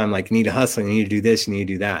all the time, like, you need to hustle, you need to do this, you need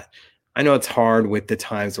to do that. I know it's hard with the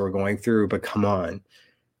times we're going through, but come on.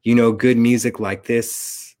 Good music like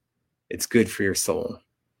this, it's good for your soul.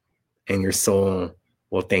 And your soul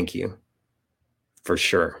will thank you. For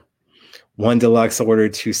sure. 1 deluxe order,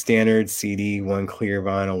 2 standard CD, 1 clear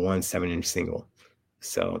vinyl, 1 7-inch single.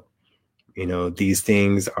 So, these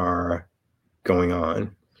things are going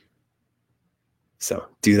on. So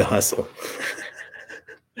do the hustle.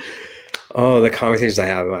 Oh, the conversations I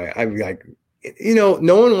have, I'm like, no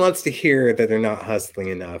one wants to hear that they're not hustling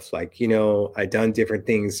enough. Like, I've done different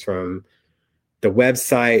things from the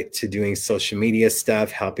website to doing social media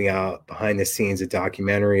stuff, helping out behind the scenes with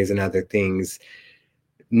documentaries and other things.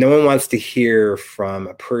 No one wants to hear from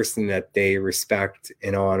a person that they respect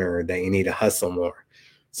and honor that you need to hustle more.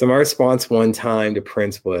 So my response one time to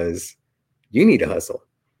Prince was, you need to hustle.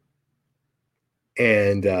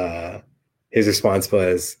 And his response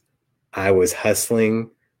was, I was hustling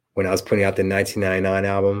when I was putting out the 1999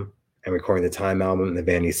 album and recording the Time album and the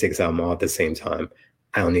Vanity 6 album all at the same time.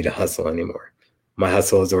 I don't need to hustle anymore. My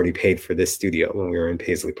hustle is already paid for this studio when we were in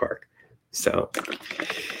Paisley Park. So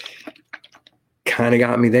kind of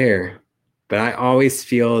got me there. But I always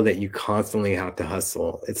feel that you constantly have to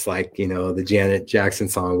hustle. It's like, the Janet Jackson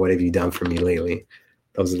song, What Have You Done For Me Lately?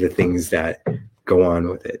 Those are the things that go on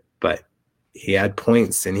with it. But he had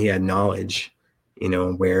points and he had knowledge,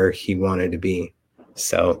 where he wanted to be.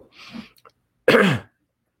 So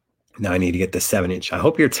now I need to get the 7-inch. I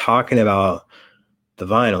hope you're talking about the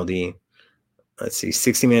vinyl, D. Let's see,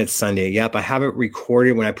 60 Minutes Sunday. Yep, I have it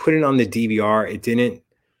recorded. When I put it on the DVR, it didn't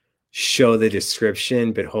show the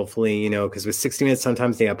description, but hopefully, because with 60 Minutes,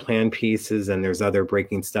 sometimes they have planned pieces and there's other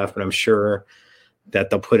breaking stuff, but I'm sure that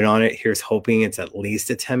they'll put it on it. Here's hoping it's at least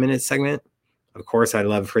a 10-minute segment. Of course, I'd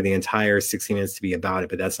love for the entire 60 minutes to be about it,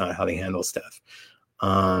 but that's not how they handle stuff.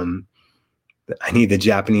 I need the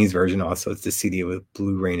Japanese version also. It's the CD with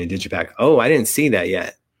Blu-ray and a digipack. Oh, I didn't see that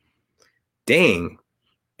yet. Dang.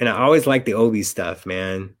 And I always like the Obi stuff,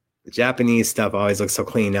 man. The Japanese stuff always looks so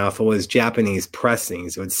clean. Now, if it was Japanese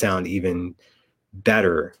pressings, it would sound even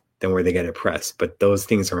better than where they get it pressed. But those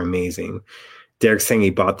things are amazing. Derek saying he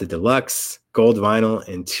bought the deluxe gold vinyl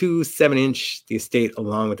and 2 7-inch The Estate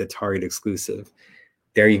along with the Target exclusive.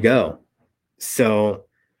 There you go. So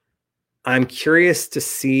I'm curious to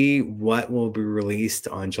see what will be released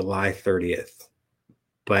on July 30th.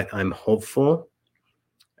 But I'm hopeful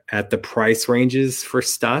at the price ranges for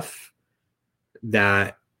stuff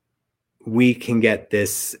that we can get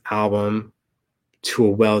this album to a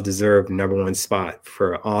well-deserved #1 spot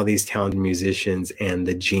for all these talented musicians and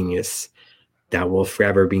the genius that will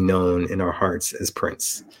forever be known in our hearts as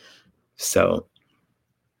Prince. So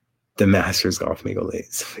the Masters Golf may go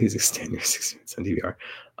late. So please extend your 6 minutes on DVR.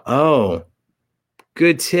 Oh,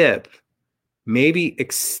 good tip. Maybe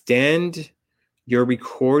extend your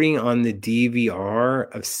recording on the DVR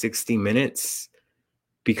of 60 minutes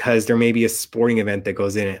because there may be a sporting event that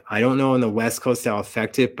goes in it. I don't know on the West Coast how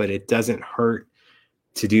affect it, but it doesn't hurt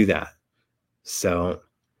to do that. So,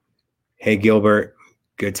 hey, Gilbert,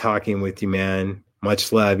 good talking with you, man.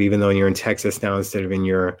 Much love, even though you're in Texas now instead of in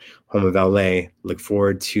your home of LA. Look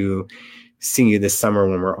forward to seeing you this summer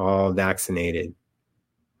when we're all vaccinated.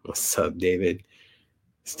 What's up, David?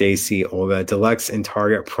 Stacy, Olga, deluxe and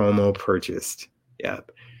Target promo purchased.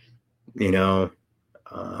 Yep.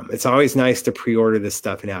 It's always nice to pre-order this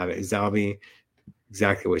stuff and have it. That'll be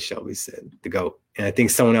exactly what Shelby said, the GOAT. And I think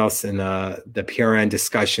someone else in the PRN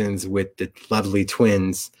discussions with the lovely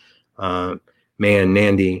twins, May and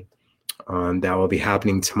Nandi, that will be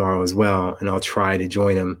happening tomorrow as well. And I'll try to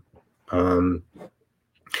join them.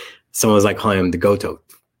 Someone was like calling him the GOAT,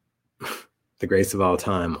 the greatest of all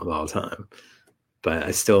time. But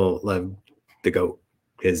I still love the GOAT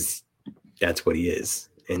because that's what he is.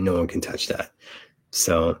 And no one can touch that.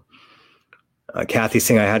 So Kathy's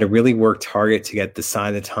saying I had to really work Target to get the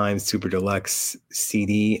Sign of the Times Super Deluxe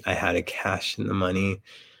CD. I had to cash in the money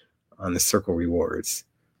on the Circle Rewards.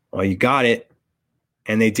 Well, you got it.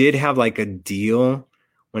 And they did have like a deal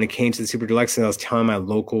when it came to the Super Deluxe. And I was telling my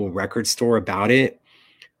local record store about it,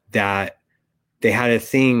 that they had a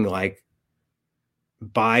thing like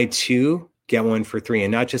buy 2, get 1 for 3.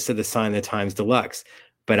 And not just to the Sign of the Times Deluxe,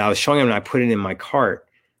 but I was showing them and I put it in my cart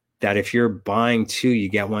that if you're buying 2, you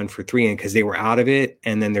get 1 for 3. And because they were out of it,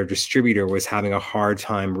 and then their distributor was having a hard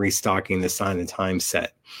time restocking the Sign of the Times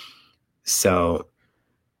set. So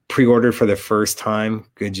pre-ordered for the first time.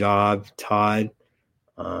 Good job, Todd.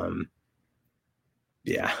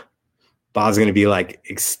 Yeah. Bob's going to be like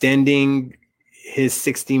extending his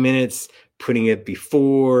 60 minutes, putting it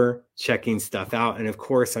before, checking stuff out. And of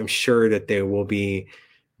course, I'm sure that there will be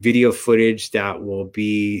video footage that will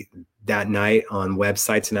be that night on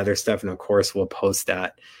websites and other stuff. And of course, we'll post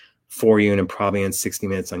that for you and probably in 60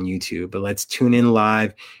 minutes on YouTube. But let's tune in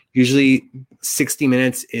live. Usually 60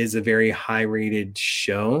 minutes is a very high rated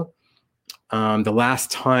show. The last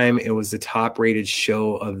time it was the top rated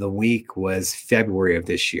show of the week was February of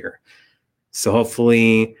this year. So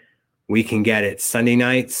hopefully we can get it Sunday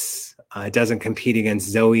nights. It doesn't compete against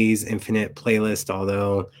Zoe's Infinite playlist,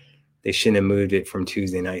 although they shouldn't have moved it from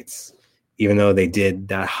Tuesday nights, even though they did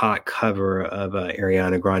that hot cover of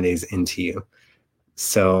Ariana Grande's Into You.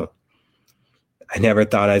 So I never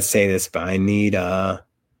thought I'd say this, but I need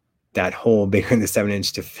that hole bigger than the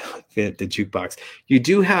 7-inch to fit the jukebox. You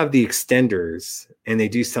do have the extenders, and they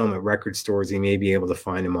do sell them at record stores. You may be able to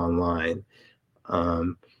find them online.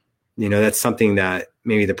 That's something that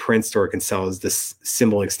maybe the print store can sell, is this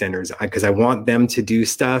symbol extenders, because I want them to do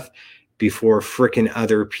stuff before frickin'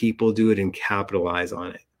 other people do it and capitalize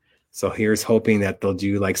on it. So here's hoping that they'll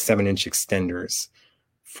do like 7-inch extenders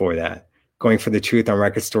for that. Going for the truth on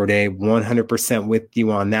Record Store Day, 100% with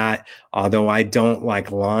you on that. Although I don't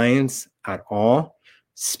like lines at all,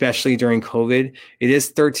 especially during COVID. It is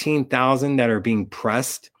 13,000 that are being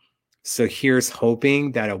pressed. So here's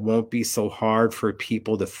hoping that it won't be so hard for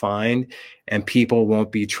people to find, and people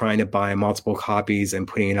won't be trying to buy multiple copies and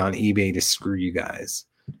putting it on eBay to screw you guys.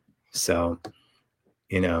 So,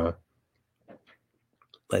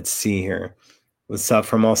 let's see here. What's up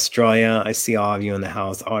from Australia? I see all of you in the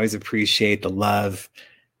house. Always appreciate the love.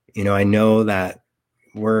 I know that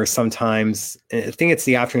we're sometimes, I think it's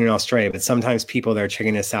the afternoon in Australia, but sometimes people that are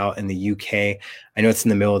checking us out in the UK, I know it's in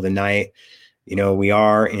the middle of the night. We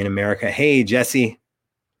are in America. Hey, Jesse.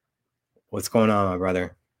 What's going on, my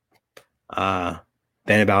brother?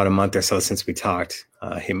 Been about a month or so since we talked.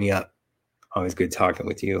 Hit me up. Always good talking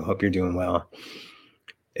with you. Hope you're doing well.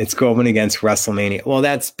 It's Goldman against WrestleMania. Well,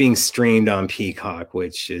 that's being streamed on Peacock,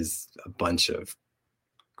 which is a bunch of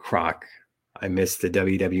crock. I miss the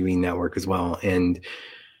WWE Network as well. And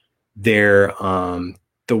their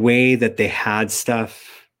the way that they had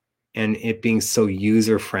stuff and it being so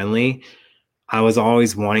user-friendly, I was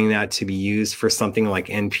always wanting that to be used for something like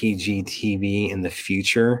NPG TV in the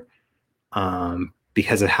future,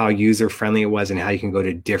 because of how user-friendly it was and how you can go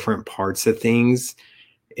to different parts of things.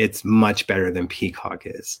 It's much better than Peacock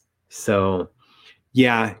is. So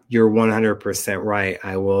yeah, you're 100% right.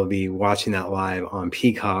 I will be watching that live on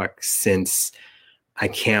Peacock, since I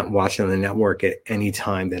can't watch it on the network at any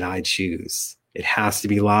time that I choose. It has to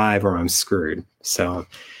be live or I'm screwed. So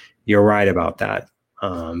you're right about that.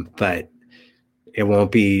 But it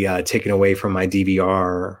won't be taken away from my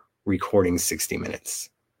DVR recording 60 minutes.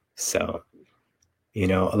 So,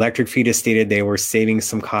 Electric Fetus stated they were saving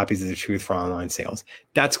some copies of The Truth for online sales.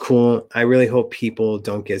 That's cool. I really hope people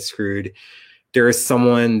don't get screwed. There is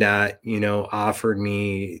someone that, offered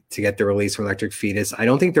me to get the release from Electric Fetus. I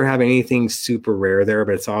don't think they're having anything super rare there,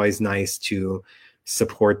 but it's always nice to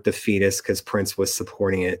support the Fetus, because Prince was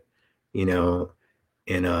supporting it, in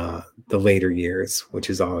the later years, which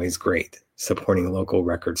is always great, supporting local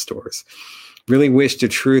record stores. Really wish The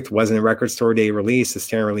Truth wasn't a Record Store Day release. The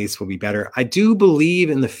standard release will be better. I do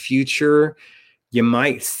believe in the future you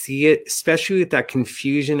might see it, especially with that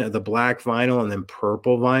confusion of the black vinyl and then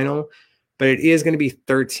purple vinyl. But it is going to be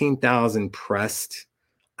 13,000 pressed.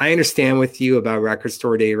 I understand with you about Record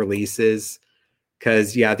Store Day releases,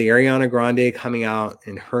 because, the Ariana Grande coming out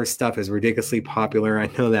and her stuff is ridiculously popular. I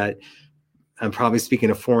know that I'm probably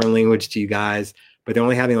speaking a foreign language to you guys, but they're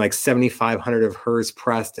only having like 7,500 of hers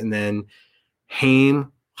pressed. And then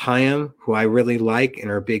Haim, who I really like and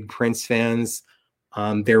are big Prince fans,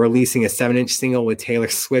 they're releasing a 7-inch single with Taylor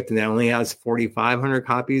Swift, and that only has 4,500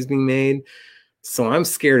 copies being made. So I'm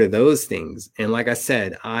scared of those things. And like I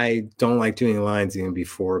said, I don't like doing lines even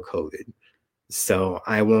before COVID. So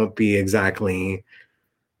I won't be exactly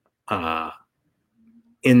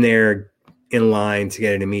in there in line to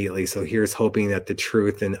get it immediately. So here's hoping that The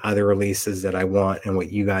Truth and other releases that I want and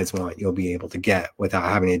what you guys want, you'll be able to get without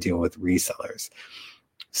having to deal with resellers.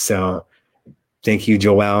 So thank you,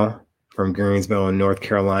 Joelle from Greensboro in North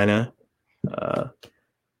Carolina.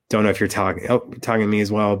 Don't know if you're talking to me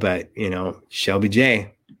as well, but Shelby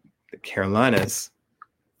J, the Carolinas.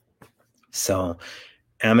 So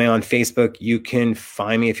am I on Facebook? You can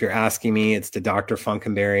find me if you're asking me. It's the Dr.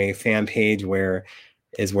 Funkenberry fan page, where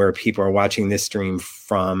people are watching this stream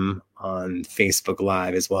from on Facebook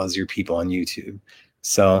Live, as well as your people on YouTube.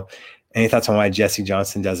 So any thoughts on why Jesse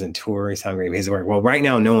Johnson doesn't tour? He sounds great. His work. Well, right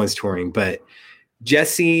now, no one's touring, but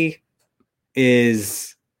Jesse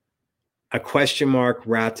is a question mark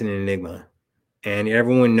wrapped in an enigma. And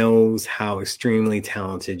everyone knows how extremely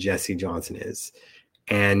talented Jesse Johnson is.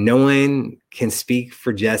 And no one can speak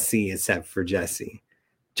for Jesse except for Jesse.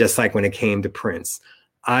 Just like when it came to Prince.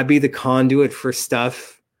 I'd be the conduit for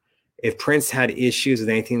stuff. If Prince had issues with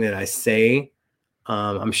anything that I say,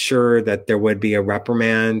 I'm sure that there would be a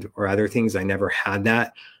reprimand or other things. I never had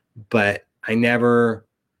that, but I never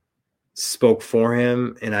spoke for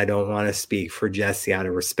him, and I don't want to speak for Jesse out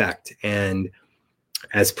of respect. And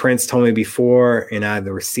as Prince told me before, and I have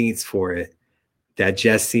the receipts for it, that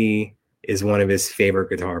Jesse is one of his favorite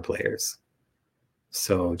guitar players.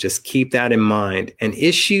 So just keep that in mind. And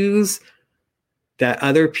issues that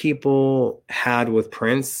other people had with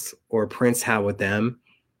Prince or Prince had with them,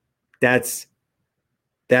 that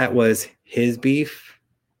was his beef,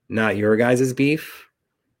 not your guys' beef.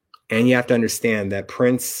 And you have to understand that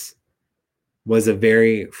Prince was a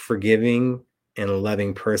very forgiving and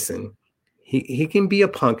loving person. He can be a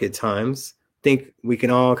punk at times. I think we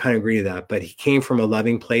can all kind of agree to that, but he came from a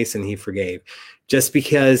loving place and he forgave. Just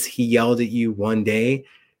because he yelled at you one day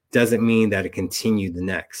doesn't mean that it continued the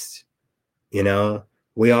next. You know,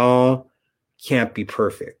 we all can't be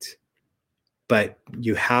perfect, but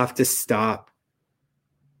you have to stop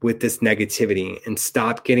with this negativity and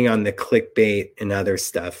stop getting on the clickbait and other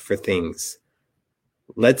stuff for things.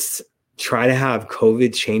 Let's try to have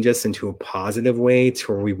COVID change us into a positive way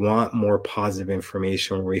to where we want more positive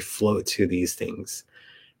information, where we float to these things.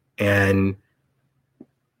 And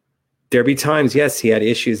there'd be times, yes, he had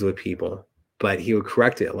issues with people, but he would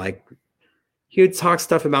correct it. Like, he would talk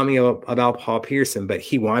stuff about me about Paul Pearson, but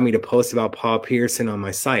he wanted me to post about Paul Pearson on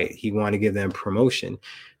my site. He wanted to give them promotion.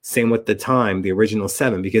 Same with The Time, the original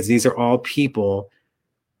 7, because these are all people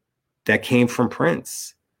that came from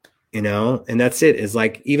Prince, you know? And that's it. It's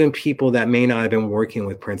like, even people that may not have been working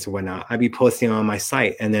with Prince or whatnot, I'd be posting on my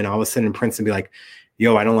site, and then all of a sudden Prince would be like,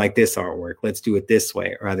 yo, I don't like this artwork. Let's do it this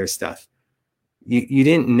way, or other stuff. You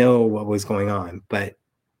didn't know what was going on, but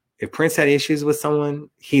if Prince had issues with someone,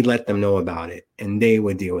 he'd let them know about it and they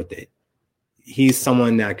would deal with it. He's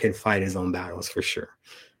someone that could fight his own battles for sure.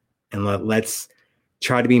 And let's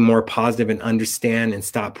try to be more positive and understand and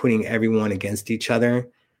stop putting everyone against each other.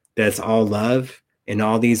 That's all love. And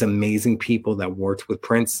all these amazing people that worked with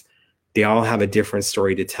Prince, they all have a different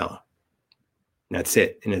story to tell. And that's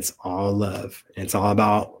it. And it's all love. And it's all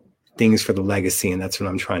about things for the legacy. And that's what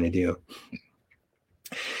I'm trying to do.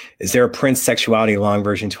 Is there a Prince Sexuality long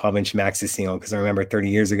version 12-inch maxi single? Because I remember 30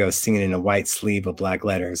 years ago singing in a white sleeve with black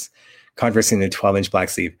letters, conversing in a 12-inch black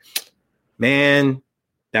sleeve. Man,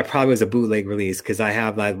 that probably was a bootleg release, because I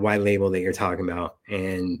have that white label that you're talking about.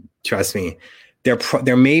 And trust me,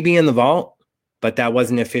 they're maybe in the vault, but that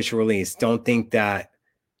wasn't an official release. Don't think that,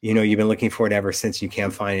 you know, you've been looking for it ever since you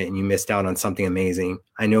can't find it and you missed out on something amazing.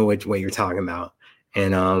 I know what you're talking about.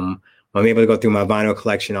 And when I'm able to go through my vinyl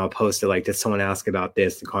collection, I'll post it like, did someone ask about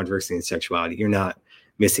this, the controversy and sexuality? You're not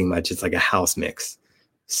missing much. It's like a house mix.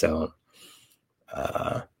 So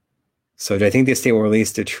do I think the estate will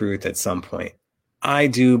release the truth at some point? I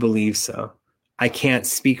do believe so. I can't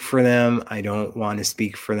speak for them. I don't want to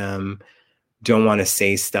speak for them. Don't want to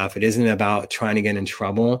say stuff. It isn't about trying to get in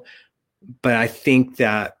trouble. But I think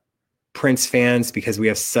that Prince fans, because we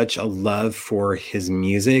have such a love for his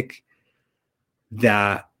music,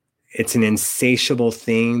 that it's an insatiable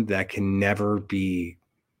thing that can never be,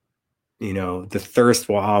 you know, the thirst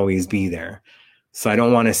will always be there. So I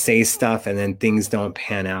don't want to say stuff and then things don't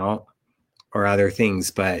pan out or other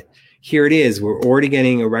things. But here it is. We're already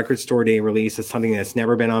getting a record store day release of something that's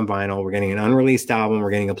never been on vinyl. We're getting an unreleased album. We're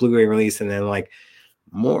getting a Blu-ray release, and then like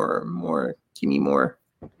more, give me more.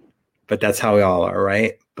 But that's how we all are,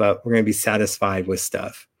 right? But we're going to be satisfied with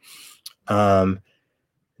stuff. You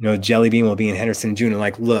know, Jelly Bean will be in Henderson June. And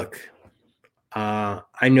like, look, I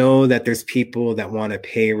know that there's people that want to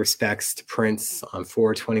pay respects to Prince on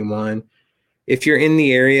 421. If you're in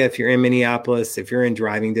the area, if you're in Minneapolis, if you're in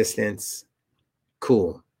driving distance,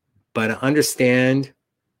 cool. But understand,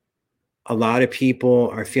 a lot of people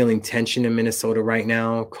are feeling tension in Minnesota right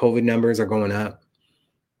now. COVID numbers are going up.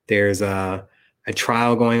 There's a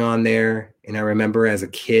trial going on there. And I remember as a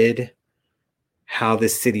kid how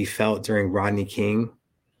this city felt during Rodney King.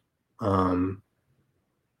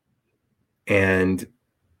 And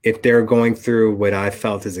if they're going through what I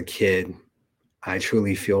felt as a kid, I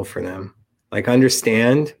truly feel for them. Like,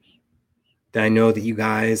 understand that I know that you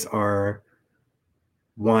guys are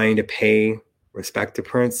wanting to pay respect to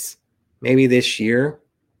Prince. Maybe this year,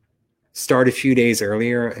 start a few days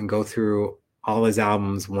earlier and go through all his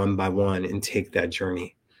albums one by one and take that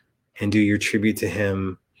journey and do your tribute to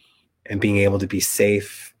him, and being able to be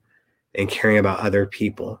safe and caring about other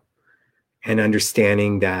people. and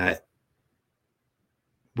understanding that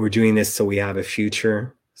we're doing this so we have a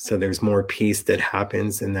future, so there's more peace that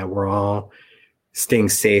happens, and that we're all staying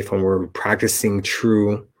safe and we're practicing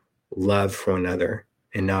true love for one another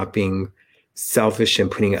and not being selfish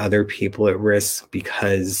and putting other people at risk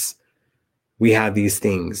because we have these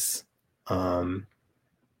things.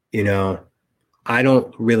 You know, I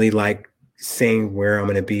don't really like saying where I'm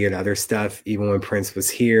going to be and other stuff. Even when Prince was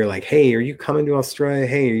here, like, hey, are you coming to Australia?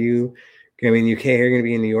 Hey, are you going to be in the UK? Are you going to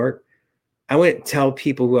be in New York? I wouldn't tell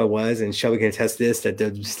people who I was, and Shelby can attest to this, that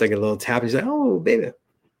they're just like a little tap and she's like, oh, baby,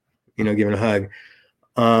 you know, giving a hug.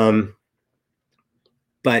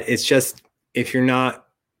 But it's just, if you're not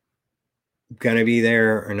going to be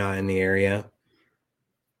there or not in the area,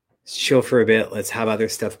 chill for a bit. Let's have other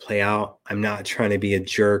stuff play out. I'm not trying to be a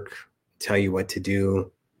jerk, tell you what to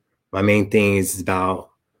do. My main thing is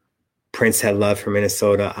about Prince had love for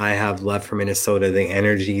Minnesota. I have love for Minnesota. The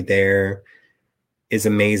energy there is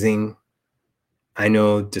amazing. I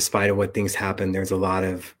know despite what things happen, there's a lot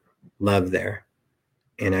of love there.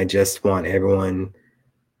 And I just want everyone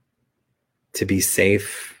to be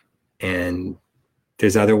safe. And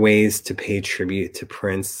there's other ways to pay tribute to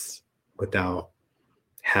Prince without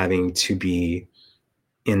having to be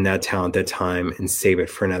in that town at that time and save it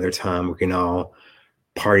for another time. We can all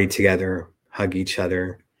party together, hug each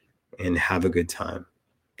other, and have a good time.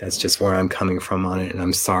 That's just where I'm coming from on it. And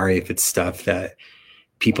I'm sorry if it's stuff that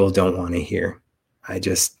people don't want to hear. I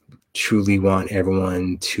just truly want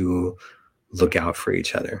everyone to look out for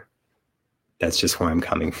each other. That's just where I'm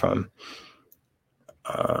coming from.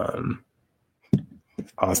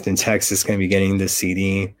 Austin, Texas, going to be getting the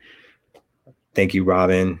CD. Thank you,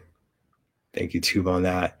 Robin. Thank you, Tube, on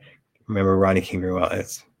that. Remember Rodney King very well.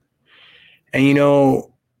 And you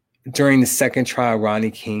know, during the second trial,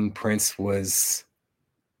 Rodney King, Prince was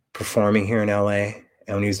performing here in LA,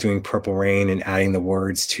 and when he was doing Purple Rain and adding the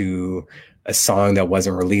words to a song that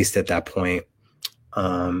wasn't released at that point,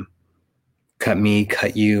 cut me,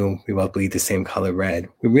 cut you, we both bleed the same color red.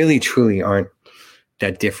 We really truly aren't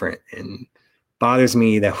that different, and bothers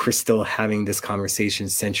me that we're still having this conversation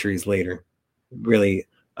centuries later. It really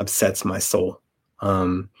upsets my soul.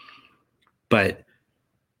 But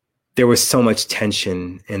there was so much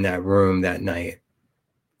tension in that room that night.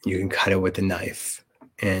 You can cut it with a knife.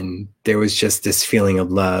 And there was just this feeling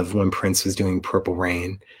of love when Prince was doing Purple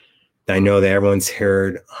Rain that I know that everyone's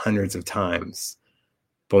heard hundreds of times.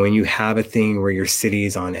 But when you have a thing where your city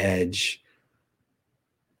is on edge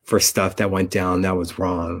for stuff that went down that was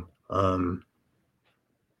wrong,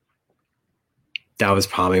 that was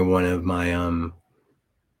probably one of my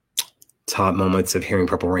top moments of hearing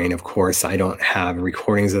Purple Rain. Of course, I don't have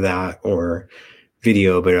recordings of that or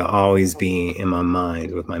video, but it'll always be in my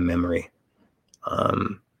mind with my memory.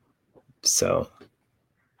 So,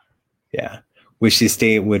 yeah. Wish the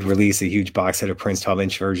State would release a huge box set of Prince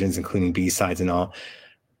 12-inch versions, including B-sides and all.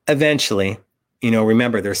 Eventually, you know,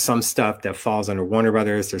 remember, there's some stuff that falls under Warner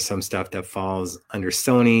Brothers. There's some stuff that falls under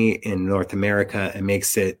Sony in North America. It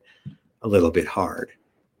makes it a little bit hard.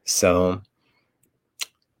 So,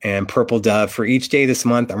 and Purple Dove, for each day this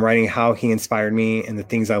month, I'm writing how he inspired me and the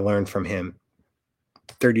things I learned from him.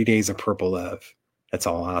 30 days of Purple Love. That's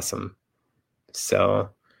all awesome. So,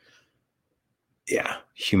 yeah,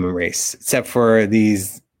 human race, except for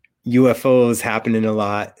these UFOs happening a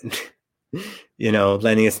lot, you know,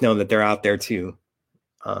 letting us know that they're out there too.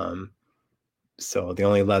 So the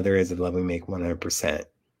only love there is the love we make 100%.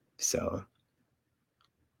 So,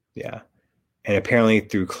 yeah. And apparently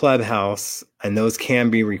through Clubhouse, and those can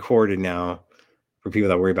be recorded now for people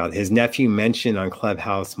that worry about it. His nephew mentioned on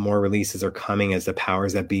Clubhouse more releases are coming as the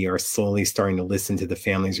powers that be are slowly starting to listen to the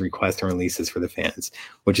family's requests and releases for the fans,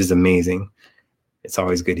 which is amazing. It's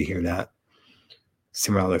always good to hear that.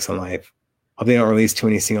 Similar looks on life. Hope they don't release too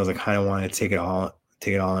many singles. I kind of want to take it all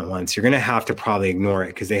at once. You're going to have to probably ignore it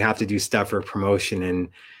because they have to do stuff for promotion. And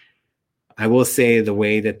I will say the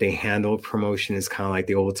way that they handle promotion is kind of like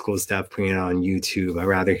the old school stuff, putting it on YouTube. I'd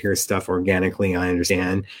rather hear stuff organically, I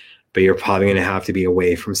understand, but you're probably going to have to be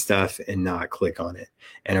away from stuff and not click on it.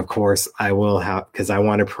 And of course, I will have, because I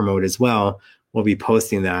want to promote as well, we'll be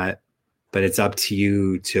posting that, but it's up to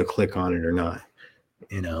you to click on it or not.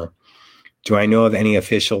 You know, do I know of any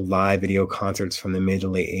official live video concerts from the mid to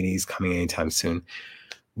late 80s coming anytime soon?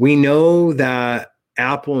 We know that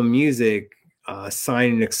Apple Music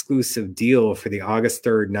signed an exclusive deal for the August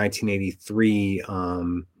 3rd, 1983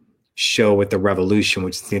 show with The Revolution,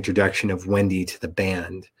 which is the introduction of Wendy to the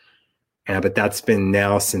band. But that's been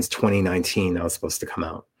now since 2019. That was supposed to come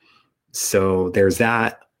out. So there's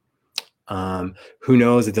that. Who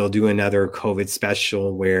knows if they'll do another COVID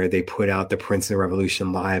special where they put out the Prince and the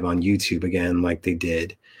Revolution live on YouTube again, like they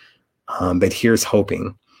did. But here's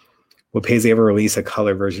hoping. Will Paisley ever release a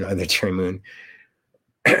color version of the Cherry Moon?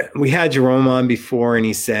 We had Jerome on before, and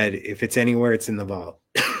he said, if it's anywhere, it's in the vault.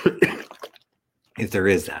 If there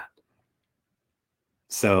is that.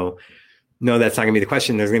 So, no, that's not going to be the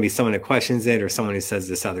question. There's going to be someone that questions it or someone who says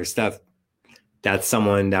this other stuff. That's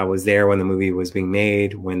someone that was there when the movie was being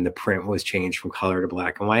made, when the print was changed from color to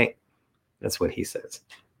black and white. That's what he says.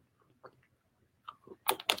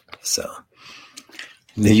 So,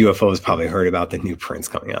 the UFOs probably heard about the new prints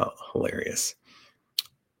coming out. Hilarious.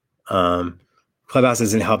 Clubhouse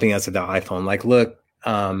isn't helping us with the iPhone. Like, look,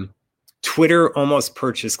 Twitter almost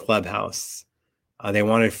purchased Clubhouse. They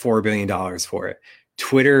wanted $4 billion for it.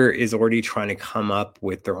 Twitter is already trying to come up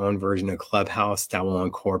with their own version of Clubhouse that will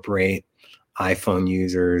incorporate iPhone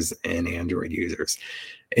users and Android users.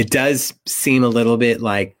 It does seem a little bit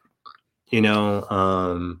like, they're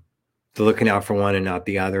looking out for one and not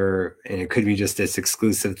the other. And it could be just this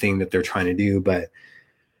exclusive thing that they're trying to do, but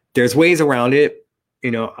there's ways around it.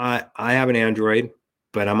 I have an Android,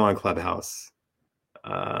 but I'm on Clubhouse.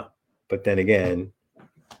 But then again,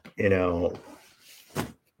 I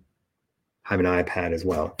have an iPad as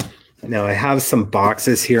well. Now I have some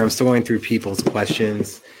boxes here. I'm still going through people's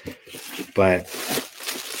questions, but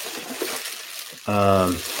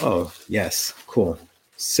oh yes, cool.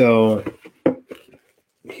 So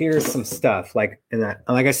here's some stuff. Like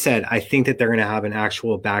I said, I think that they're going to have an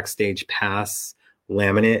actual backstage pass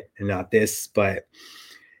laminate and not this, but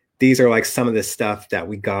these are like some of the stuff that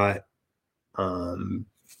we got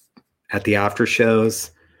at the after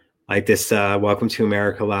shows, like this Welcome to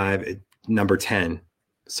America Live number 10.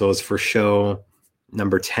 So it's for show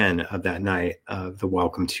number 10 of that night of the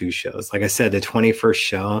Welcome to shows. Like I said, the 21st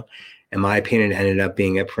show, in my opinion, ended up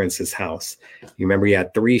being at Prince's house. You remember you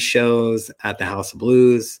had 3 shows at the House of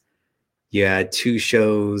Blues. You had 2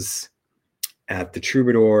 shows at the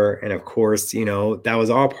Troubadour. And of course, that was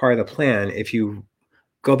all part of the plan. If you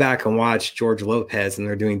go back and watch George Lopez and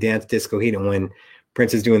they're doing Dance Disco Heat, and when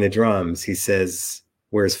Prince is doing the drums, he says,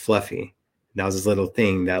 "Where's Fluffy?" That was his little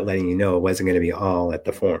thing that letting you know it wasn't going to be all at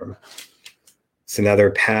the Forum. It's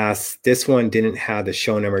another pass. This one didn't have the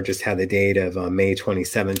show number, just had the date of May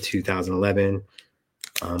 27, 2011,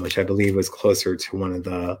 which I believe was closer to one of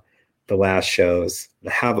the last shows.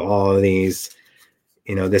 I have all of these.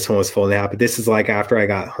 This one was folded out, but this is like after I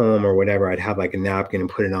got home or whatever, I'd have like a napkin and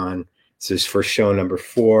put it on. So this is for show number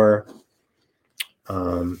 4,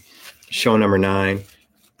 show number 9.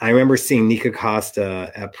 I remember seeing Nika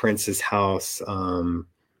Costa at Prince's house for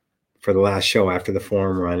the last show after the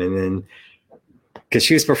Forum run. And then, because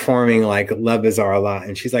she was performing like Love Bizarre a lot.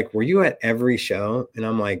 And she's like, "Were you at every show?" And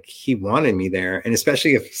I'm like, he wanted me there. And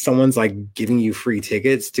especially if someone's like giving you free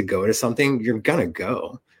tickets to go to something, you're going to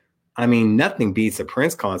go. I mean, nothing beats a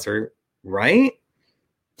Prince concert, right?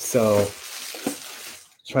 So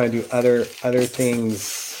trying to do other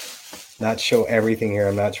things, not show everything here.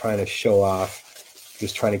 I'm not trying to show off.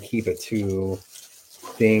 Just trying to keep it to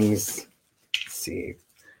things. Let's see.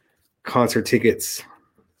 Concert tickets.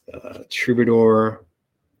 Troubadour.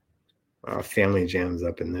 Family Jam's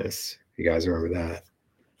up in this. If you guys remember that.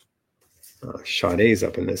 Sade's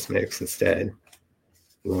up in this mix instead.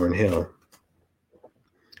 Lauryn Hill.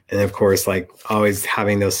 And of course, like always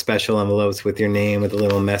having those special envelopes with your name with a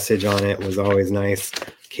little message on it was always nice.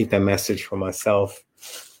 Keep that message for myself.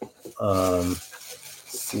 Let's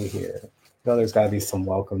see here. No, there's got to be some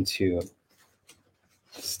welcome to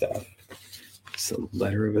stuff. Some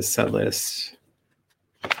letter of a set list.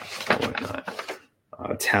 Whatnot.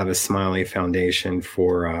 Tavis Smiley Foundation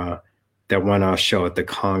for that one-off show at the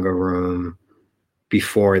Conga Room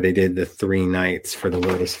before they did the 3 nights for the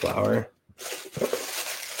Lotus Flower.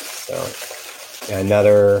 So yeah,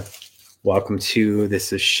 another welcome to.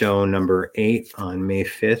 This is show number 8 on May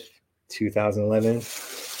 5th, 2011.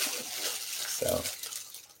 So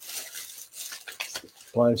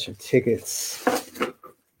bunch of tickets.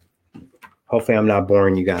 Hopefully I'm not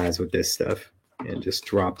boring you guys with this stuff and just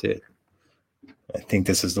dropped it. I think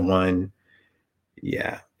this is the one.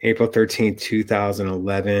 Yeah. April 13th,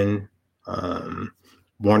 2011.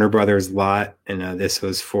 Warner Brothers lot. And this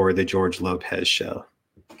was for the George Lopez show.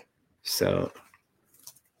 So,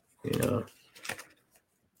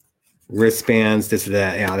 wristbands. This is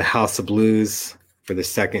the House of Blues for the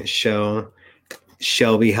second show.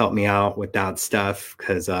 Shelby helped me out with that stuff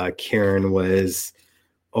because Karen was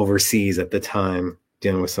overseas at the time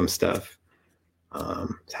dealing with some stuff.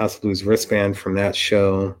 House of Blues wristband from that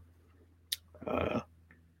show.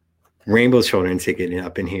 Rainbow Children ticket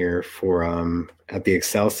up in here for at the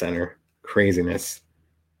Excel Center. craziness.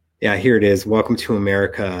 Yeah, here it is. Welcome to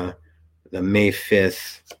America, the May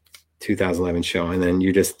 5th, 2011 show. And then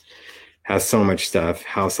you just have so much stuff.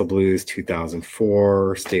 House of Blues,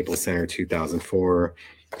 2004, Staples Center, 2004,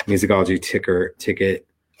 Musicology Ticket,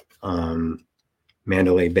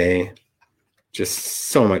 Mandalay Bay. Just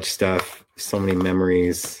so much stuff, so many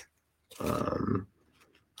memories.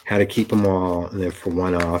 How to keep them all, and then for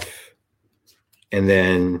one off. And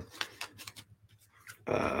then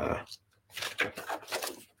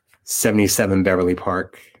 77 Beverly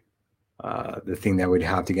Park, the thing that we'd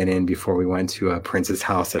have to get in before we went to Prince's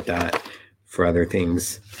house at that for other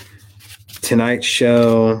things. Tonight's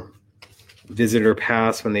show, visitor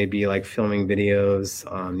pass when they'd be like filming videos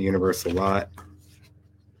on the Universal lot.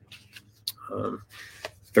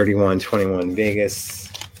 3121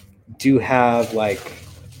 Vegas. Do have like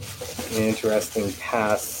an interesting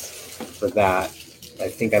pass for that. I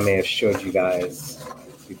think I may have showed you guys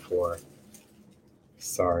before.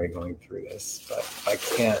 Sorry going through this, but if I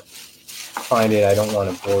can't find it, I don't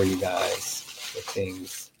want to bore you guys with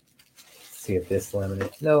things. See if this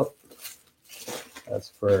laminate. No, that's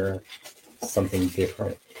for something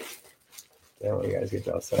different. I don't want you guys to get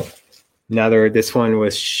jealous of. This one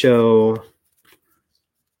was show.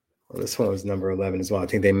 Well, this one was number 11 as well. I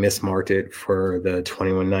think they mismarked it for the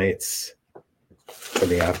 21 Nights for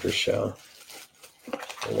the after show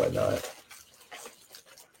or whatnot.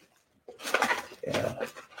 Yeah.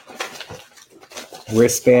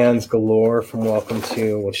 Wristbands galore from Welcome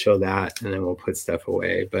To. We'll show that and then we'll put stuff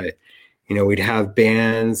away. But, you know, we'd have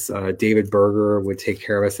bands. David Berger would take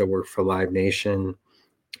care of us that worked for Live Nation,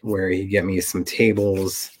 where he'd get me some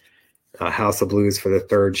tables. House of Blues for the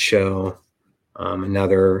third show.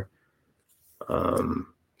 Another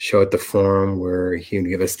show at the Forum where he would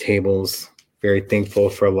give us tables. Very thankful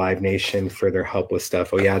for Live Nation for their help with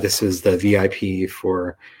stuff. Oh yeah, this was the VIP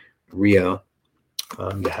for Rio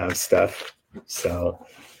to have stuff. So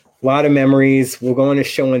a lot of memories. We'll go into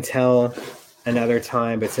show and tell another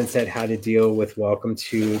time, but since Ed had to deal with Welcome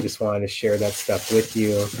To, just wanted to share that stuff with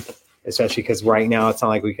you, especially because right now it's not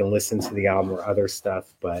like we can listen to the album or other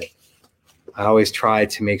stuff, but I always try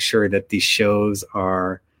to make sure that these shows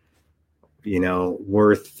are, you know,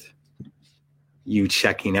 worth you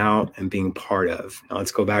checking out and being part of. Now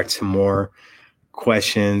let's go back to more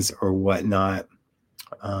questions or whatnot.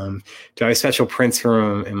 Do I have a special Prince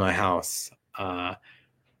room in my house?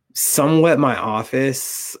 Somewhat my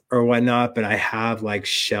office or whatnot, but I have like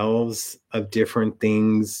shelves of different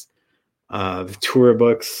things, of tour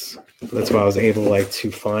books. That's why I was able like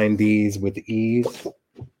to find these with ease.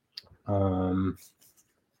 And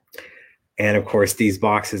of course, these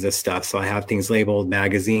boxes of stuff. So I have things labeled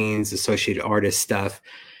magazines, associated artist stuff.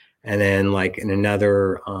 And then like in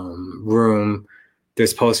another room,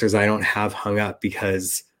 there's posters I don't have hung up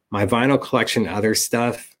because my vinyl collection, other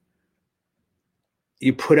stuff,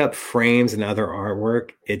 you put up frames and other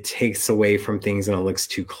artwork, it takes away from things and it looks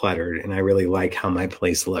too cluttered. And I really like how my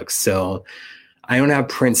place looks. So I don't have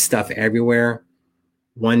Prince stuff everywhere.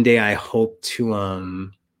 One day I hope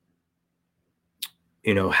to,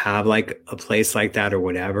 you know, have like a place like that or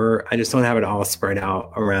whatever. I just don't have it all spread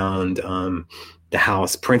out around the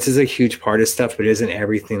house. Prince is a huge part of stuff, but it isn't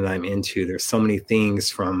everything that I'm into. There's so many things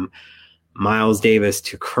from Miles Davis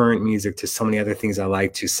to current music to so many other things I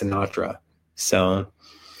like to Sinatra. So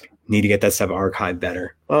need to get that stuff archived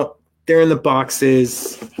better. Well, they're in the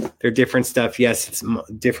boxes. They're different stuff. Yes, it's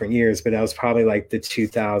different years, but that was probably like the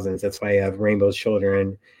 2000s. That's why you have Rainbow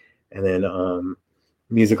Children and then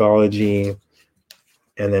Musicology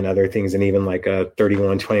and then other things, and even like a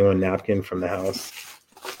 3121 napkin from the house.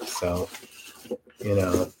 So, you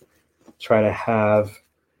know, try to have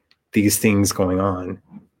these things going on.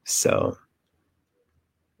 So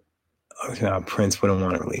Prince wouldn't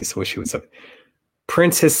want to release. Wish he would.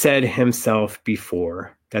 Prince has said himself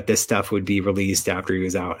before that this stuff would be released after he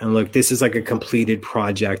was out. And look, this is like a completed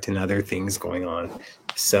project and other things going on.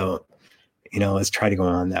 So, you know, let's try to go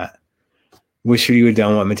on that. Wish you would have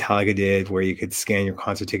done what Metallica did, where you could scan your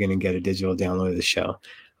concert ticket and get a digital download of the show.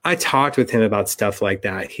 I talked with him about stuff like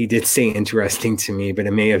that. He did say interesting to me, but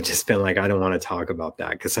it may have just been like, I don't want to talk about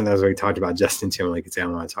that. Because sometimes when we talked about Justin Timberlake, he'd say, I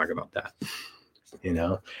don't want to talk about that. You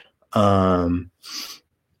know?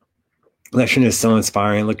 Election is so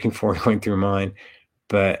inspiring. Looking forward to going through mine.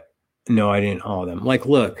 But no, I didn't all of them. Like,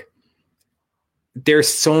 look, there's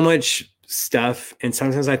so much stuff. And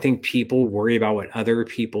sometimes I think people worry about what other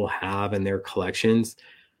people have in their collections.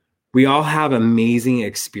 We all have amazing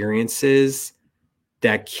experiences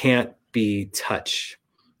that can't be touched.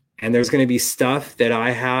 And there's going to be stuff that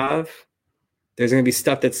I have. There's going to be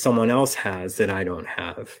stuff that someone else has that I don't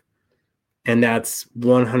have. And that's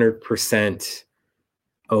 100%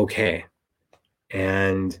 okay.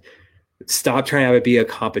 And stop trying to have it be a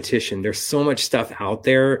competition. There's so much stuff out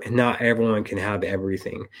there, and not everyone can have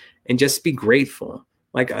everything. And just be grateful.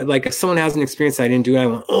 Like if someone has an experience I didn't do, I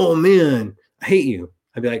went, oh man, I hate you.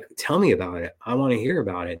 I'd be like, tell me about it. I want to hear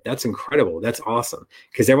about it. That's incredible. That's awesome.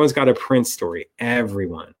 Because everyone's got a Prince story.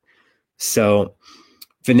 Everyone. So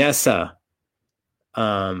Vanessa,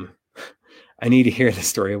 I need to hear the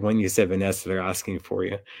story of when you said Vanessa, they're asking for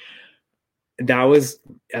you. That was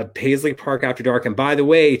at Paisley Park After Dark. And by the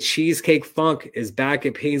way, Cheesecake Funk is back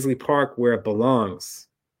at Paisley Park where it belongs.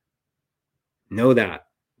 Know that.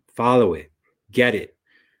 Follow it. Get it.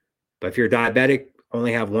 But if you're diabetic,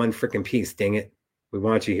 only have one freaking piece. Dang it. We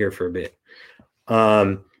want you here for a bit.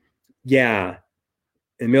 Yeah.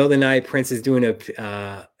 In the middle of the night, Prince is doing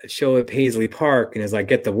a show at Paisley Park and is like,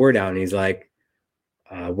 get the word out. And he's like,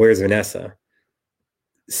 where's Vanessa?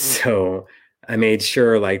 So I made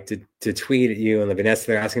sure like to tweet at you, and the Vanessa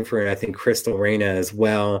they're asking for, and I think Crystal Reina as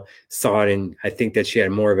well saw it, and I think that she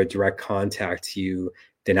had more of a direct contact to you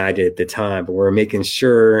than I did at the time. But we're making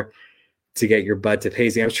sure to get your butt to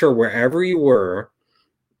Paisley. I'm sure wherever you were,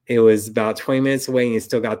 it was about 20 minutes away, and you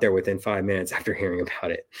still got there within 5 minutes after hearing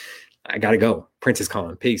about it. I gotta go. Prince is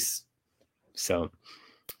calling. Peace. So,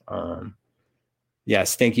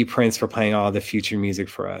 yes, thank you, Prince, for playing all the future music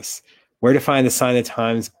for us. Where to find the Sign of the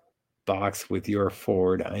Times box with your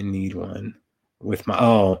Ford? I need one with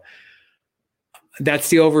my that's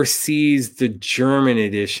the overseas, the German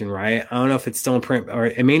edition, right? I don't know if it's still in print, or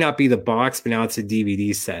it may not be the box, but now it's a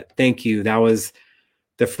DVD set. Thank you. That was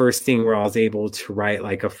the first thing where I was able to write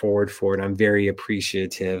like a forward for it. I'm very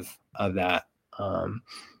appreciative of that.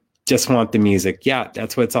 Just want the music. Yeah,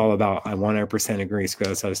 that's what it's all about. I 100% agree. Screw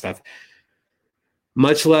this other stuff.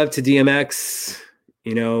 Much love to DMX.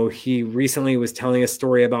 You know, he recently was telling a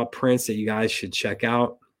story about Prince that you guys should check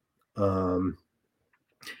out.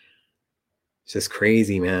 It's just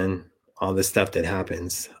crazy, man. All the stuff that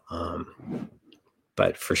happens.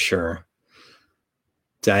 But for sure.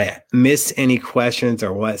 Did I miss any questions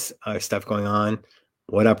or what stuff going on?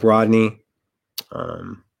 What up, Rodney?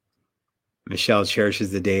 Michelle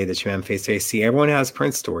cherishes the day that you met him face to face. See, everyone has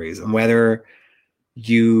Prince stories, and whether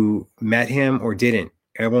you met him or didn't,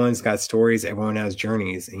 everyone's got stories. Everyone has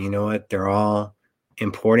journeys, and you know what? They're all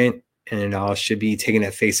important, and it all should be taken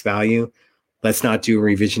at face value. Let's not do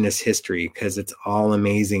revisionist history because it's all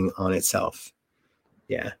amazing on itself.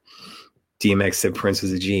 Yeah. DMX said Prince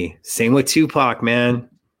was a G. Same with Tupac, man.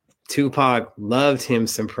 Tupac loved him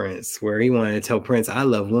some Prince, where he wanted to tell Prince, I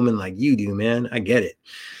love women like you do, man. I get it.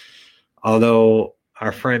 Although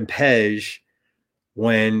our friend Pej,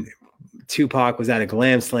 when Tupac was at a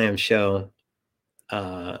Glam Slam show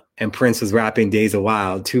and Prince was rapping Days of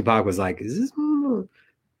Wild, Tupac was like, is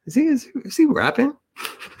he rapping?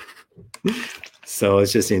 So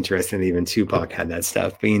it's just interesting that even Tupac had that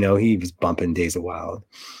stuff. But, you know, he was bumping Days of Wild.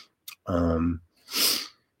 I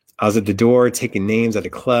was at the door taking names at the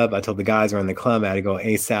club. I told the guys around the club I had to go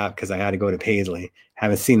ASAP because I had to go to Paisley.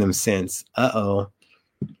 Haven't seen them since. Uh-oh.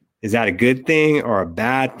 Is that a good thing or a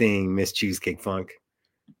bad thing, Miss Cheesecake Funk?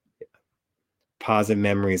 Positive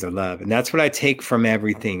memories of love. And that's what I take from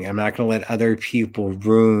everything. I'm not going to let other people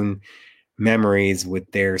ruin memories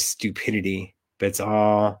with their stupidity. But it's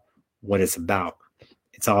all what it's about.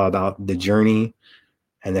 It's all about the journey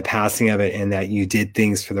and the passing of it, and that you did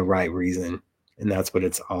things for the right reason. And that's what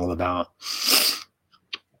it's all about.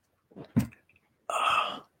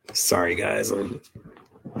 Sorry, guys. Let me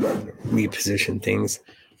reposition things.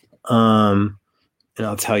 And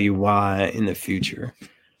I'll tell you why in the future.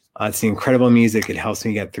 It's the incredible music. It helps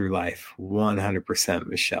me get through life. 100%,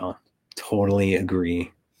 Michelle. Totally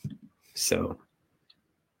agree. So,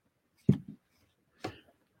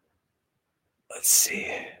 let's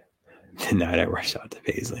see. The night I rushed out to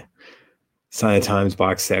Paisley. Sign of the Times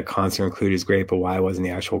box set concert included is great, but why wasn't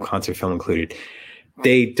the actual concert film included?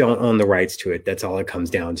 They don't own the rights to it. That's all it comes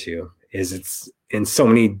down to. Is it's in so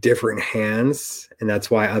many different hands, and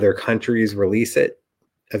that's why other countries release it.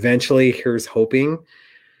 Eventually, here's hoping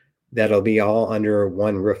that it'll be all under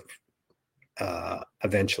one roof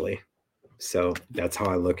eventually. So that's how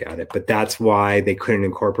I look at it. But that's why they couldn't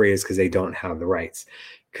incorporate it, because they don't have the rights.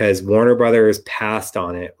 Because Warner Brothers passed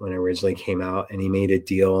on it when it originally came out, and he made a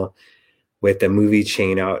deal with a movie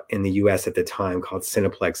chain out in the U.S. at the time called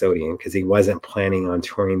Cineplex Odeon, because he wasn't planning on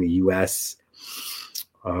touring the U.S.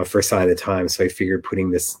 For Sign of the Times. So I figured putting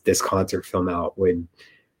this concert film out would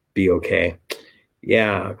be okay.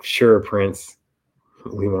 Yeah, sure, Prince.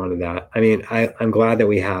 We wanted that. I mean, I'm glad that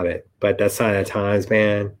we have it, but that Sign of the Times,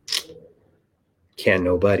 man, can't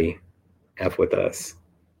nobody F with us.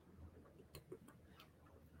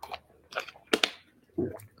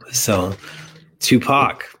 So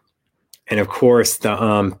Tupac. And of course,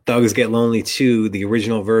 the Thugs Get Lonely 2, the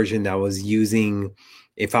original version that was using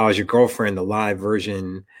If I Was Your Girlfriend, the live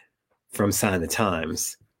version from Sign of the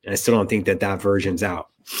Times. And I still don't think that version's out.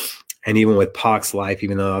 And even with Pac's life,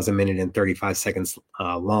 even though that was 1 minute and 35 seconds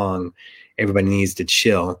long, Everybody Needs to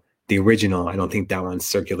Chill. The original, I don't think that one's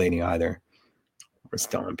circulating either. Where's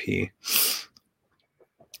Don P?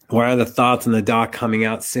 What are the thoughts on the doc coming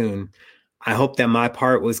out soon? I hope that my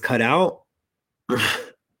part was cut out.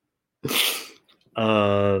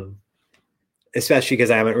 Especially because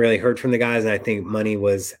I haven't really heard from the guys, and I think money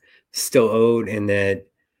was still owed, and that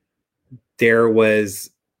there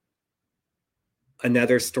was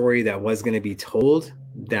another story that was going to be told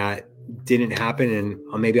that didn't happen,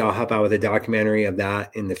 and maybe I'll help out with a documentary of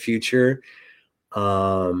that in the future.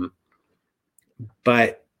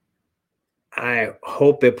 But I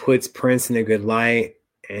hope it puts Prince in a good light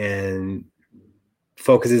and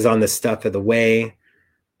focuses on the stuff of the way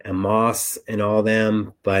and Moss and all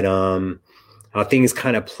them. But how things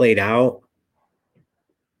kind of played out.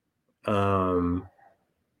 If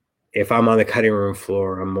I'm on the cutting room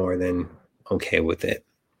floor, I'm more than okay with it.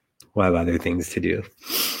 We'll have other things to do.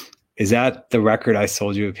 Is that the record I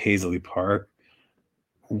sold you at Paisley Park?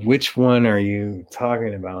 Which one are you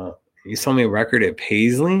talking about? You sold me a record at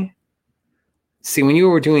Paisley? See, when you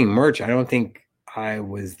were doing merch, I don't think I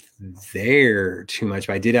was there too much,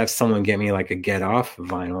 but I did have someone get me like a Get Off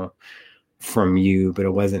vinyl from you, but it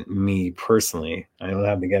wasn't me personally. I don't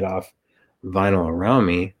have the Get Off vinyl around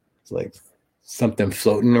me. It's like something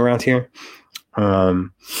floating around here.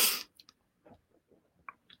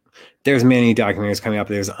 There's many documentaries coming up.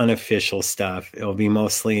 There's unofficial stuff. It'll be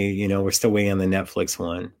mostly, we're still waiting on the Netflix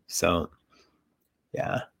one. So,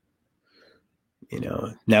 yeah.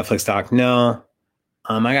 Netflix doc, no.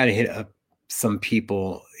 I got to hit up some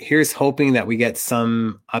people. Here's hoping that we get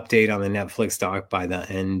some update on the Netflix doc by the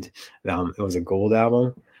end. It was a gold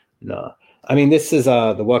album. No. I mean, this is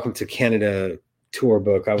the Welcome to Canada tour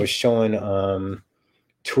book. I was showing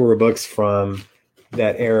tour books from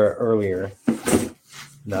that era earlier.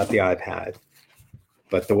 Not the iPad,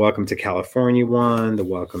 but the Welcome to California one, the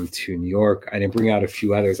Welcome to New York. I didn't bring out a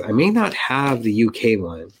few others. I may not have the UK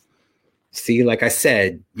one. See, like I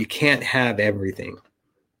said, you can't have everything.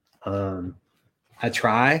 I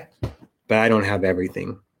try, but I don't have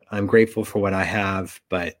everything. I'm grateful for what I have,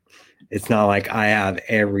 but it's not like I have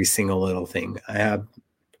every single little thing. I have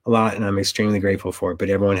a lot, and I'm extremely grateful for it,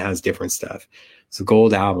 but everyone has different stuff. It's a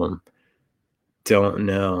gold album. Don't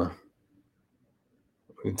know.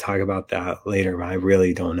 We can talk about that later, but I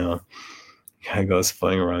really don't know. Kind of goes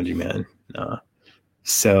floating around you, man.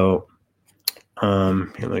 So,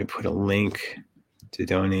 here, let me put a link to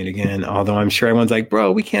donate again. Although I'm sure everyone's like,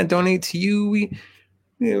 bro, we can't donate to you. We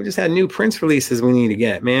just had new Prince releases we need to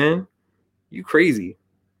get, man. You crazy.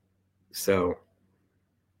 So,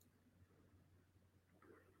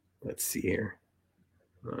 let's see here.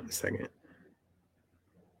 Hold on a second.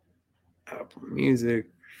 Apple Music,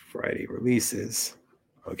 Friday releases.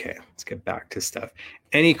 Okay, let's get back to stuff.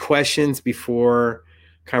 Any questions before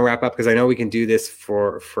kind of wrap up? Because I know we can do this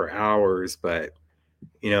for hours, but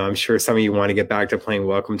I'm sure some of you want to get back to playing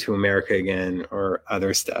Welcome to America again or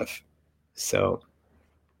other stuff. So,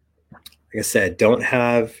 like I said, don't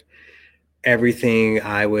have everything.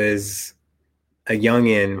 I was a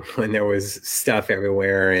youngin' when there was stuff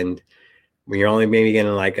everywhere, and when you're only maybe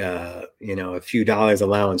getting like a few dollars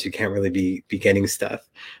allowance, you can't really be getting stuff.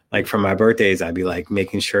 Like for my birthdays, I'd be like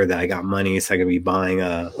making sure that I got money so I could be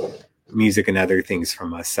buying music and other things for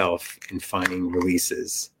myself and finding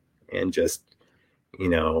releases. And just,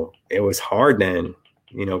 it was hard then.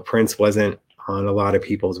 Prince wasn't on a lot of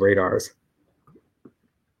people's radars.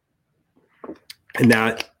 And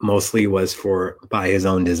that mostly was by his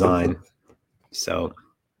own design. So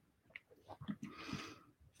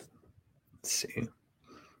let's see.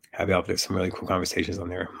 Happy out. There's some really cool conversations on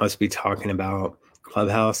there. Must be talking about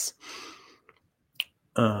Clubhouse.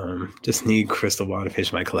 Just need crystal ball to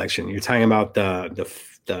fish my collection. You're talking about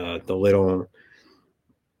the little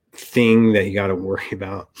thing that you got to worry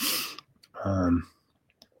about.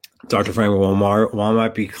 Dr. Frank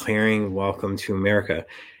Walmart be clearing Welcome to America.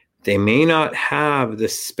 They may not have the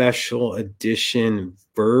special edition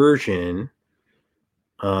version,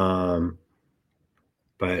 but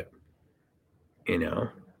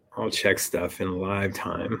I'll check stuff in live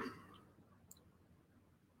time.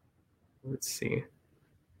 Let's see.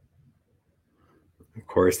 Of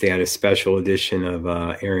course, they had a special edition of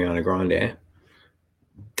Ariana Grande.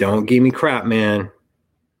 Don't give me crap, man.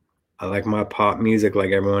 I like my pop music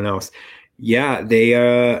like everyone else. Yeah,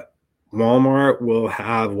 they Walmart will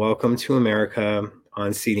have Welcome to America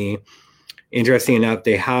on CD. Interesting enough,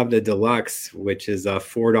 they have the deluxe, which is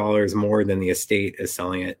 $4 more than the estate is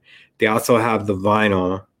selling it. They also have the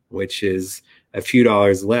vinyl, which is a few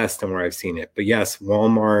dollars less than where I've seen it. But yes,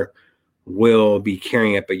 Walmart will be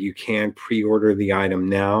carrying it, but you can pre-order the item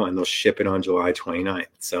now and they'll ship it on July 29th.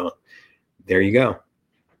 So there you go.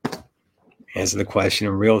 Answer the question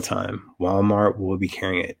in real time. Walmart will be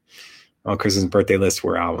carrying it. On Chris's birthday list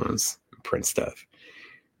were albums, print stuff.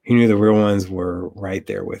 He knew the real ones were right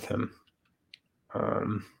there with him.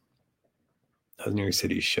 Those New York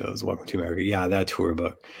City shows, Welcome to America. Yeah, that tour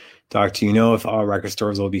book. Doc, do you know if all record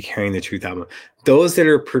stores will be carrying the Truth album? Those that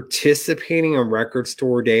are participating in Record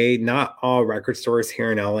Store Day, not all record stores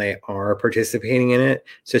here in LA are participating in it,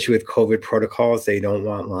 especially with COVID protocols. They don't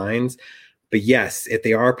want lines. But yes, if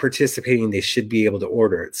they are participating, they should be able to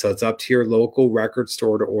order it. So it's up to your local record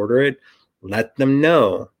store to order it. Let them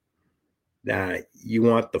know that you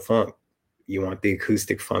want the funk. You want the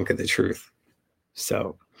acoustic funk of the Truth.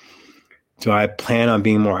 So do I plan on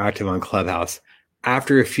being more active on Clubhouse?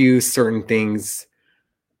 After a few certain things,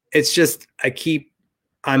 it's just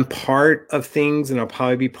I'm part of things, and I'll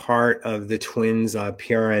probably be part of the Twins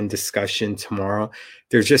PRN discussion tomorrow.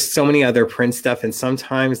 There's just so many other print stuff, and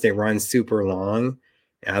sometimes they run super long.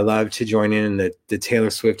 And I love to join in the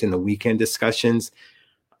Taylor Swift and the Weekend discussions.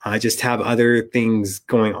 I just have other things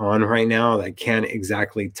going on right now that I can't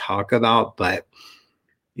exactly talk about, but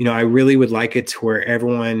I really would like it to where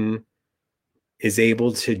everyone is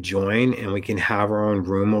able to join and we can have our own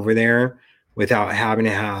room over there without having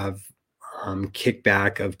to have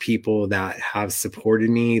kickback of people that have supported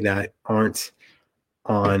me that aren't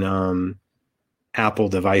on Apple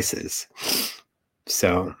devices.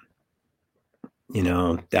 So,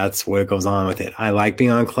 that's what goes on with it. I like being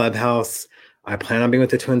on Clubhouse. I plan on being with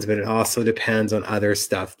the Twins, but it also depends on other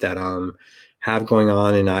stuff that have going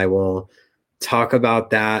on, and I will talk about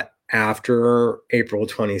that after April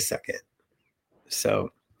 22nd.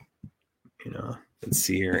 So, let's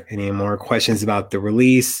see here. Any more questions about the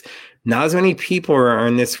release? Not as many people are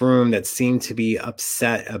in this room that seem to be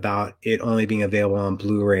upset about it only being available on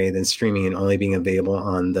Blu-ray than streaming and only being available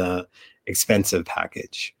on the expensive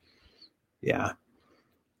package. Yeah.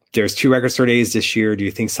 There's 2 record store days this year. Do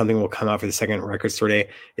you think something will come out for the second record store day?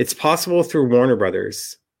 It's possible through Warner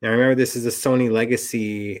Brothers. Now, remember, this is a Sony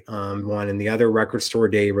Legacy one, and the other record store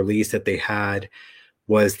day release that they had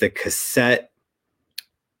was the cassette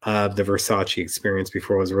of the Versace Experience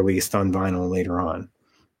before it was released on vinyl later on.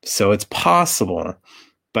 So it's possible,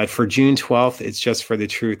 but for June 12th, it's just for the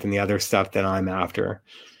Truth and the other stuff that I'm after.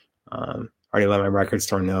 Already let my record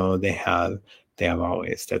store know they have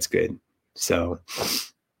always. That's good. So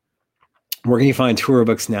where can you find tour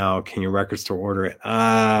books now? Can your record store order it?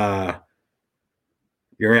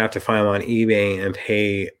 You're gonna have to find them on eBay and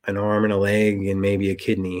pay an arm and a leg and maybe a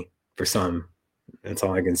kidney for some. That's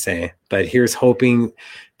all I can say. But here's hoping.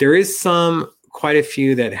 There is quite a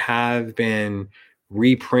few that have been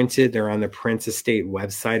reprinted. They're on the Prince Estate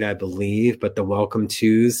website, I believe, but the Welcome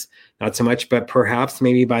Twos, not so much, but perhaps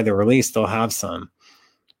maybe by the release, they'll have some.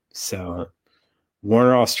 So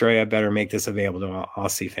Warner Australia better make this available to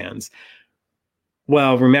Aussie fans.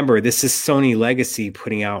 Well, remember, this is Sony Legacy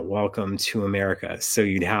putting out Welcome to America. So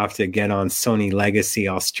you'd have to get on Sony Legacy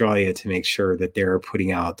Australia to make sure that they're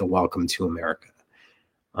putting out the Welcome to America.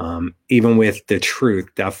 Even with the Truth,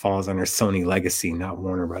 that falls under Sony Legacy, not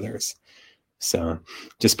Warner Brothers. So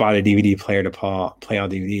just bought a DVD player to play all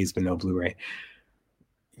DVDs, but no Blu-ray.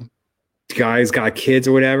 Guys got kids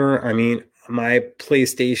or whatever. I mean, my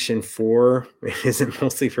PlayStation 4 isn't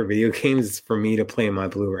mostly for video games. It's for me to play my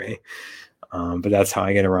Blu-ray. But that's how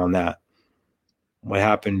I get around that. What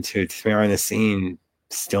happened to Tamara in the Scene?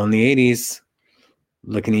 Still in the 80s.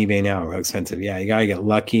 Look at eBay now, real expensive. Yeah, you got to get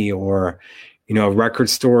lucky, or record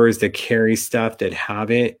stores that carry stuff that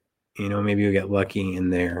have it, maybe you'll get lucky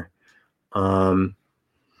in there.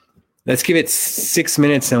 Let's give it 6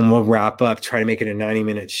 minutes and we'll wrap up, try to make it a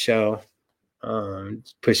 90-minute show.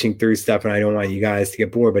 Pushing through stuff, and I don't want you guys to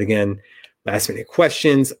get bored. But again, last minute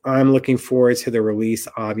questions. I'm looking forward to the release,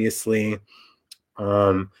 obviously.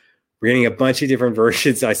 We're getting a bunch of different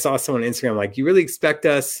versions. I saw someone on Instagram like, you really expect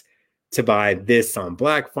us to buy this on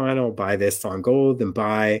black vinyl, buy this on gold, and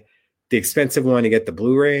buy the expensive one to get the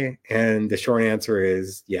Blu-ray? And the short answer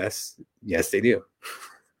is yes. Yes, they do.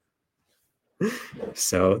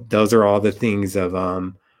 So those are all the things of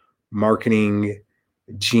marketing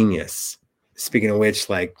genius. Speaking of which,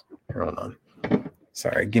 hold on.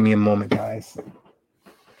 Sorry, give me a moment, guys.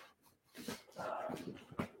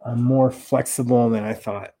 I'm more flexible than I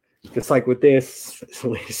thought. Just like with this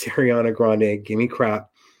latest Ariana Grande, give me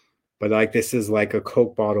crap. but like this is like a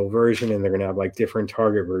Coke bottle version, and they're gonna have like different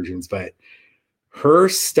Target versions. But her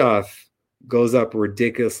stuff goes up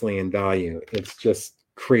ridiculously in value. It's just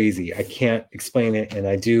crazy. I can't explain it, and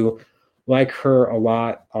I do like her a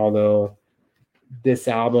lot, although this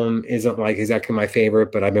album isn't like exactly my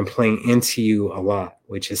favorite, but I've been playing Into You a lot,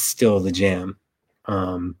 which is still the jam.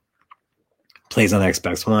 Plays on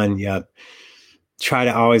Xbox One. Yep. Try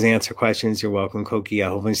to always answer questions. You're welcome, Koki. I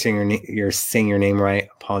hope I'm saying you're saying your name right.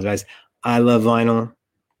 Apologize. I love vinyl.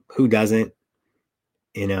 Who doesn't?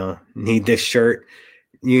 You know, need this shirt.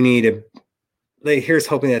 You need a. Like, here's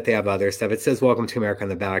hoping that they have other stuff. It says "Welcome to America" on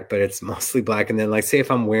the back, but it's mostly black. And then, like, say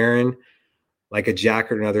if I'm wearing like a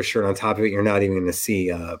jacket or another shirt on top of it, you're not even going to see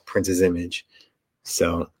Prince's image.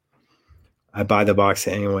 So I buy the box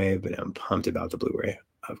anyway, but I'm pumped about the Blu-ray,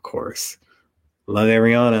 of course. Love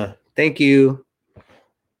Ariana. Thank you.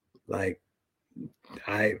 Like,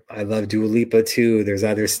 I love Dua Lipa too. There's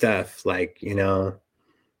other stuff like, you know,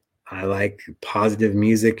 I like positive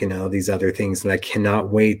music and all these other things, and I cannot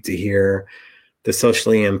wait to hear the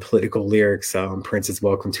socially and political lyrics on Prince's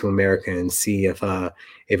 "Welcome to America" and see if it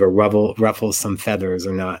ruffles some feathers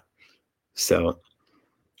or not. So,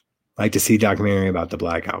 I like to see a documentary about the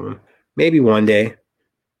Black Album. Maybe one day.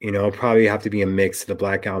 You know, it'll probably have to be a mix of the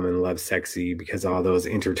Black Album and Love Sexy, because all those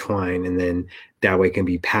intertwine, and then that way can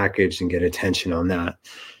be packaged and get attention on that.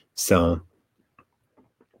 So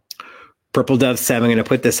Purple Dove 7, I'm going to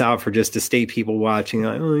put this out for just to state people watching.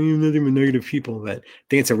 Like, oh, you're not even negative people. But I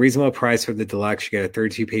think it's a reasonable price for the deluxe. You get a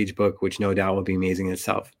 32-page book, which no doubt will be amazing in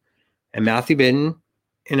itself. And Matthew Bidden,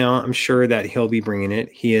 you know, I'm sure that he'll be bringing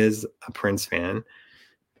it. He is a Prince fan,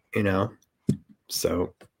 you know.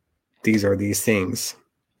 So these are these things.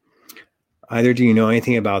 Either do you know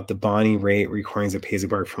anything about the Bonnie Raitt recordings of Paisley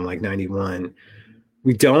Park from like 91?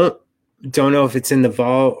 We don't know if it's in the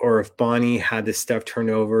vault or if Bonnie had this stuff turned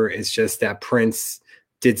over. It's just that Prince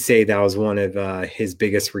did say that was one of his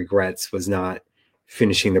biggest regrets, was not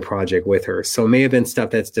finishing the project with her. So it may have been stuff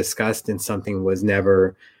that's discussed and something was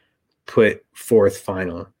never put forth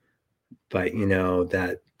final. But, you know,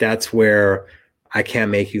 that's where I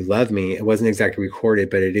Can't Make You Love Me. It wasn't exactly recorded,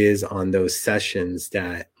 but it is on those sessions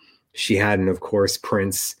that she had. And of course,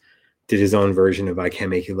 Prince did his own version of I Can't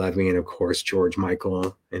Make You Love Me. And of course, George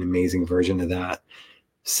Michael, an amazing version of that.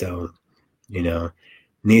 So, you know,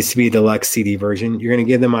 needs to be a deluxe CD version. You're going to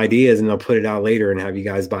give them ideas and they'll put it out later and have you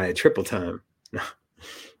guys buy it triple time.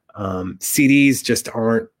 CDs just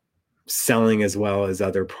aren't selling as well as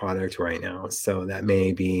other product right now. So that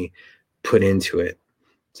may be put into it.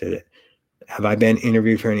 So have I been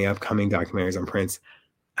interviewed for any upcoming documentaries on Prince?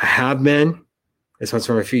 I have been. This one's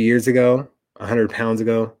from a few years ago, 100 pounds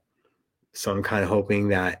ago. So I'm kind of hoping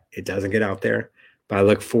that it doesn't get out there. But I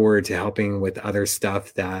look forward to helping with other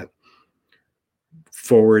stuff that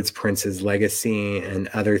forwards Prince's legacy and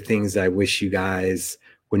other things that I wish you guys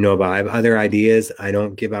would know about. I have other ideas. I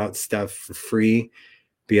don't give out stuff for free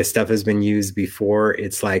because stuff has been used before.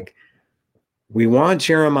 It's like, we want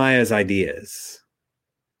Jeremiah's ideas.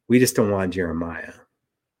 We just don't want Jeremiah.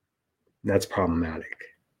 That's problematic.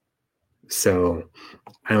 So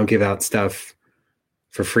I don't give out stuff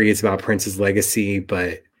for free. It's about Prince's legacy,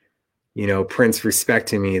 but, you know, Prince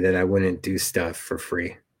respected me that I wouldn't do stuff for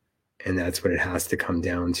free. And that's what it has to come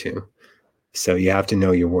down to. So you have to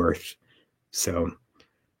know your worth. So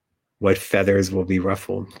what feathers will be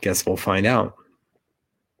ruffled? Guess we'll find out.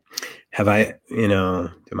 Have I, you know,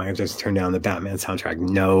 did Michael just turn down the Batman soundtrack?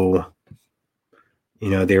 No. You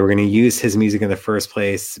know, they were going to use his music in the first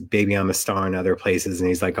place, Baby I'm a Star, and other places. And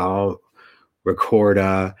he's like, I'll record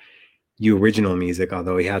you original music,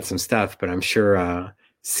 although he had some stuff. But I'm sure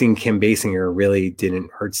seeing Kim Basinger really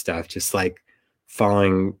didn't hurt stuff. Just like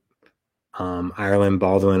following Ireland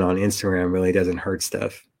Baldwin on Instagram really doesn't hurt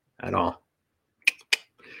stuff at all.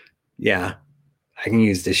 Yeah, I can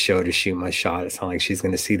use this show to shoot my shot. It's not like she's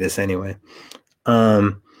going to see this anyway.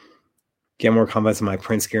 Get more confidence in my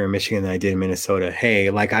Prince gear in Michigan than I did in Minnesota.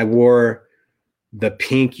 Hey, like I wore the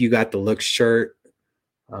pink You Got the Look shirt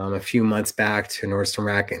a few months back to Nordstrom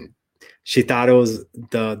Rack, and she thought it was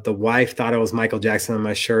the wife thought it was Michael Jackson on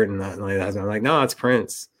my shirt, and I'm like, no, it's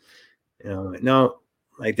Prince. You know, like, no,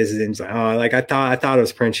 like this is like I thought it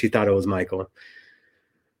was Prince. She thought it was Michael.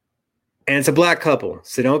 And it's a black couple,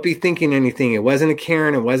 so don't be thinking anything. It wasn't a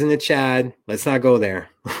Karen. It wasn't a Chad. Let's not go there,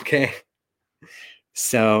 okay?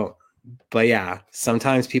 So, but yeah,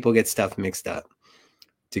 sometimes people get stuff mixed up.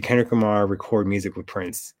 Did Kendrick Lamar record music with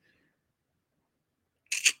Prince?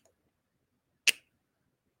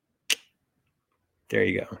 There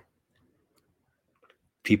you go.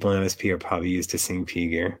 People in MSP are probably used to seeing P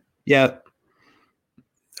gear. Yep.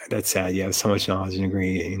 That's sad. You have so much knowledge and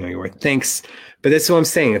degree, you know your worth. Thanks. But that's what I'm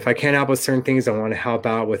saying. If I can't help with certain things, I want to help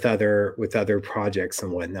out with other projects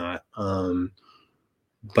and whatnot.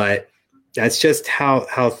 But that's just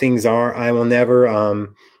how things are. I will never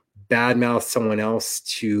badmouth someone else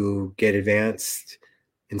to get advanced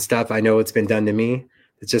and stuff. I know it's been done to me.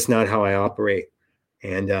 It's just not how I operate.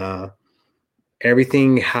 And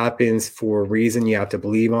everything happens for a reason. You have to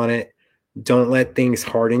believe on it. Don't let things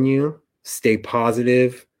harden you. Stay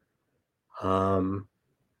positive.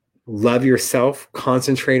 Love yourself.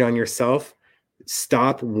 Concentrate on yourself.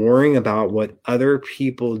 Stop worrying about what other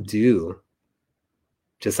people do.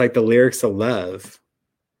 Just like the lyrics of Love.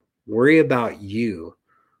 Worry about you.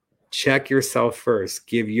 Check yourself first.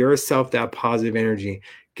 Give yourself that positive energy.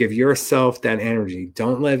 Give yourself that energy.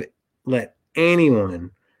 Don't let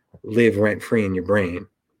anyone live rent-free in your brain.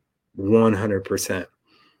 100%.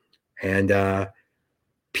 And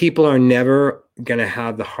people are never going to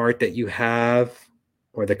have the heart that you have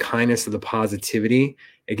or the kindness or the positivity.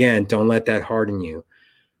 Again, don't let that harden you.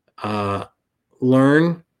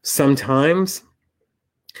 Learn sometimes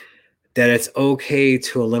that it's okay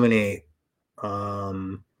to eliminate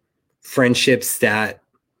friendships that,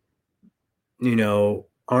 you know,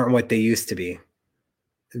 aren't what they used to be.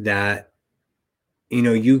 That, you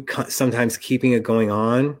know, you sometimes keeping it going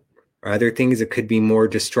on or other things that could be more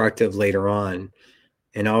destructive later on.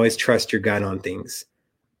 And always trust your gut on things.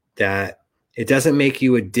 That it doesn't make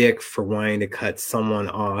you a dick for wanting to cut someone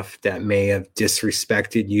off that may have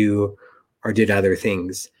disrespected you or did other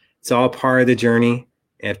things. It's all part of the journey.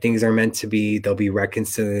 And if things are meant to be, there'll be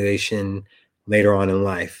reconciliation later on in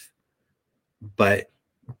life. But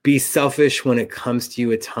be selfish when it comes to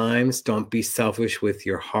you at times. Don't be selfish with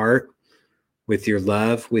your heart, with your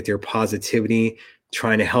love, with your positivity,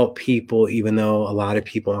 trying to help people, even though a lot of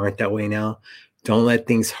people aren't that way now. Don't let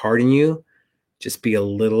things harden you. Just be a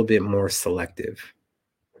little bit more selective.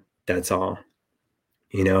 That's all.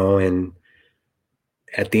 You know, and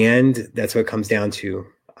at the end, that's what it comes down to.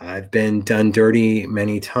 I've been done dirty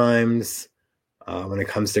many times when it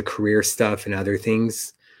comes to career stuff and other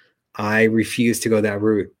things. I refuse to go that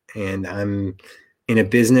route. And I'm in a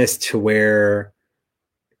business to where,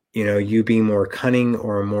 you know, you being more cunning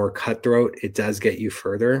or more cutthroat, it does get you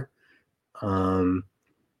further.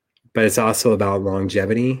 But it's also about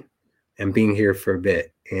longevity and being here for a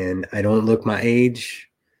bit. And I don't look my age.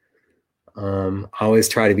 I always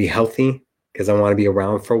try to be healthy because I want to be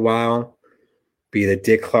around for a while. Be the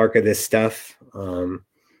Dick Clark of this stuff. You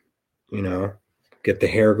know, get the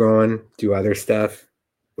hair going, do other stuff.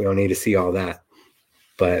 We don't need to see all that.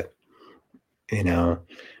 But, you know,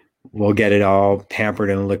 we'll get it all pampered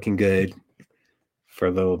and looking good for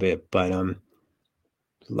a little bit. But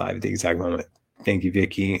live at the exact moment. Thank you,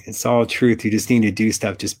 Vicky. It's all truth. You just need to do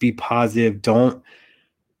stuff. Just be positive.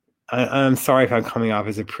 I'm sorry if I'm coming off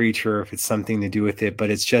as a preacher, if it's something to do with it, but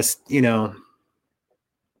it's just, you know,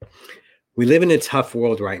 we live in a tough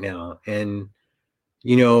world right now. And,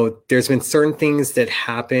 you know, there's been certain things that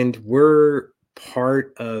happened. We're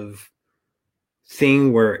part of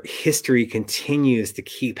thing where history continues to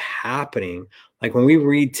keep happening. Like when we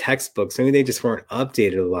read textbooks, maybe they just weren't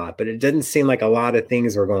updated a lot, but it doesn't seem like a lot of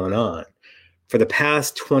things were going on. For the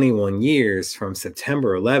past 21 years, from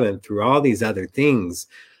September 11th through all these other things,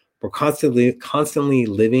 we're constantly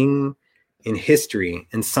living in history.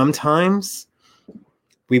 And sometimes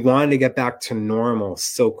we wanted to get back to normal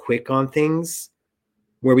so quick on things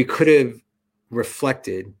where we could have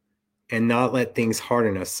reflected and not let things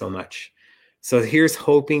harden us so much. So here's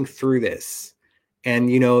hoping through this. And,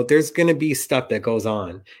 you know, there's going to be stuff that goes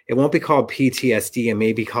on. It won't be called PTSD. It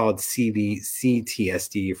may be called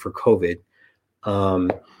CTSD for COVID.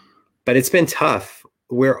 But it's been tough.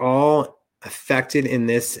 We're all affected in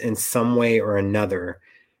this in some way or another.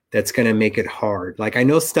 That's going to make it hard. Like, I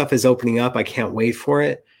know stuff is opening up. I can't wait for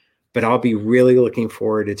it, but I'll be really looking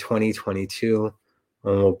forward to 2022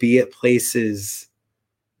 when we'll be at places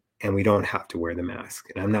and we don't have to wear the mask.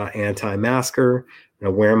 And I'm not anti-masker.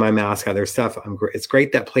 I'm wearing my mask, other stuff. It's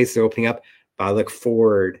great that places are opening up, but I look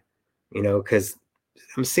forward, you know, because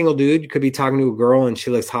I'm a single dude. You could be talking to a girl and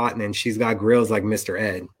she looks hot and then she's got grills like Mr.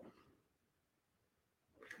 Ed.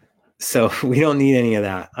 So we don't need any of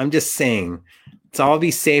that. I'm just saying, let's all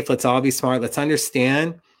be safe. Let's all be smart. Let's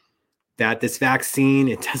understand that this vaccine,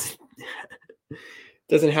 it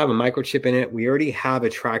doesn't have a microchip in it. We already have a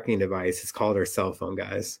tracking device. It's called our cell phone,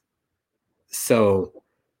 guys. So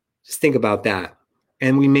just think about that.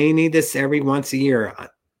 And we may need this every once a year.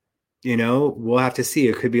 You know, we'll have to see.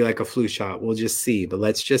 It could be like a flu shot. We'll just see. But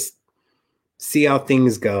let's just see how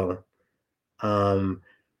things go.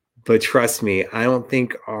 But trust me, I don't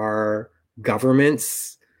think our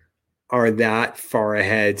governments are that far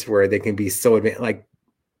ahead to where they can be so advanced. Like,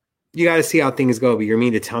 you got to see how things go, but you're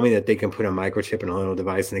mean to tell me that they can put a microchip in a little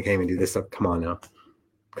device and they can't even do this stuff? Come on now.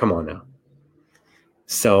 Come on now.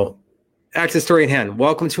 So, back to the story at hand.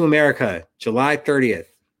 Welcome to America, July 30th.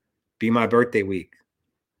 Be my birthday week.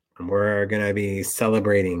 And we're going to be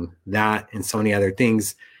celebrating that and so many other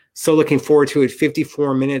things. So looking forward to it.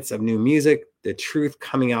 54 minutes of new music. The Truth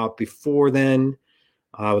coming out before then.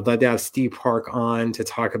 I would love to have Steve Park on to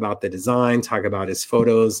talk about the design, talk about his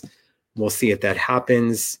photos. We'll see if that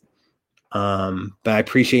happens. But I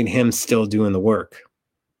appreciate him still doing the work.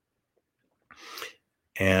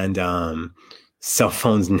 And cell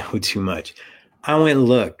phones know too much. I went and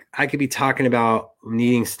look. I could be talking about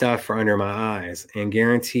needing stuff for under my eyes, and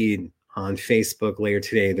guaranteed on Facebook later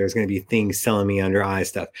today, there's going to be things selling me under eye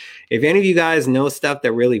stuff. If any of you guys know stuff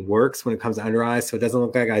that really works when it comes to under eyes, so it doesn't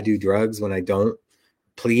look like I do drugs when I don't,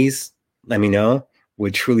 please let me know.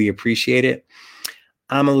 Would truly appreciate it.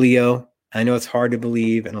 I'm a Leo. I know it's hard to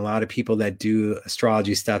believe, and a lot of people that do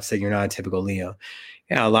astrology stuff say you're not a typical Leo.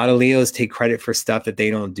 Yeah, a lot of Leos take credit for stuff that they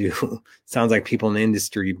don't do. Sounds like people in the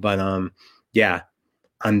industry, but yeah,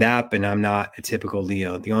 I'm that, but I'm not a typical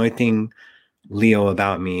Leo. The only thing Leo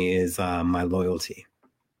about me is my loyalty.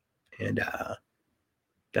 And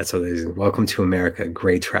that's what it is. Welcome to America.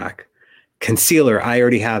 Great track. Concealer. I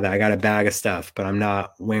already have that. I got a bag of stuff, but I'm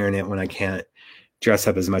not wearing it when I can't dress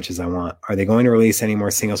up as much as I want. Are they going to release any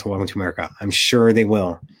more singles for Welcome to America? I'm sure they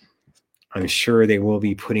will. I'm sure they will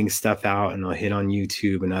be putting stuff out, and they'll hit on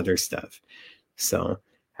YouTube and other stuff. So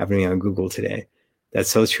having me on Google today. That's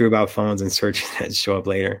so true about phones and search that show up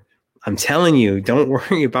later. I'm telling you, don't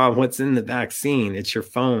worry about what's in the vaccine. It's your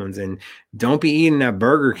phones. And don't be eating at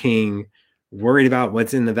Burger King worried about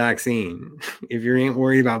what's in the vaccine. If you ain't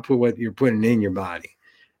worried about what you're putting in your body,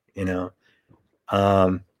 you know.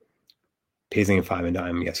 Pacing at 5 and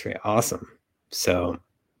dime yesterday. Awesome. So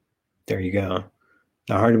there you go.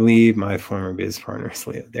 Not hard to believe, my former biz partner,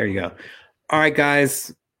 Leo. There you go. All right,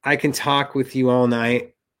 guys. I can talk with you all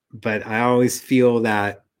night, but I always feel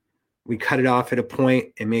that we cut it off at a point.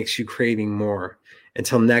 It makes you craving more.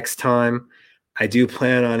 Until next time, I do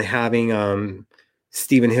plan on having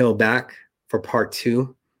Stephen Hill back for part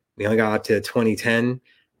 2. We only got up to 2010,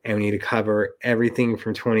 and we need to cover everything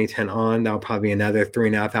from 2010 on. That'll probably be another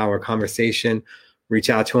 3.5 hour conversation. Reach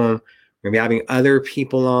out to him. We're going to be having other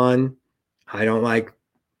people on. I don't like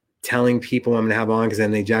telling people I'm going to have on because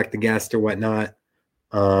then they jack the guest or whatnot.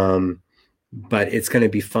 But it's going to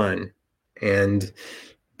be fun, and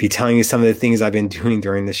be telling you some of the things I've been doing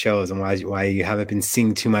during the shows and why you haven't been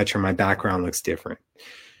seeing too much or my background looks different.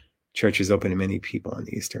 Church is open to many people on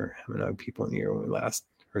Easter. I haven't had people in here when we last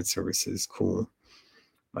heard services. Cool.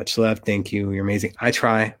 Much love. Thank you. You're amazing. I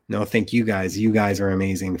try. No, thank you guys. You guys are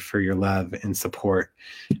amazing for your love and support,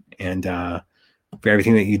 and for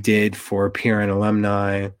everything that you did for PRN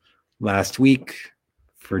alumni last week,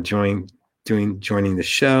 for joining the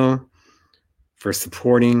show, for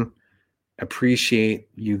supporting. Appreciate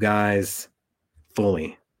you guys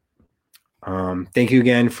fully. Thank you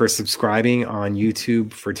again for subscribing on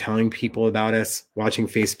YouTube, for telling people about us, watching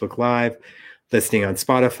Facebook Live, listening on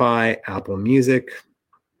Spotify, Apple Music,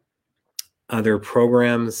 other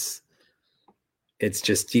programs. It's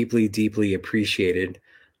just deeply, deeply appreciated.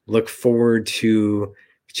 Look forward to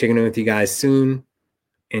checking in with you guys soon.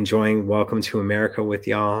 Enjoying Welcome to America with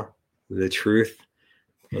y'all, The Truth,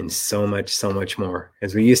 and so much more.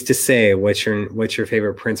 As we used to say, what's your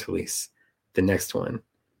favorite Prince release? The next one.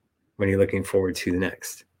 When you're looking forward to the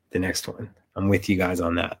next one. I'm with you guys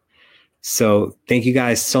on that. So thank you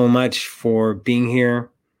guys so much for being here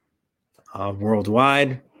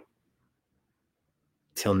worldwide.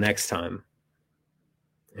 Till next time.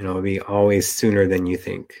 And it'll be always sooner than you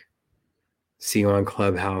think. See you on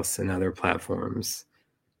Clubhouse and other platforms.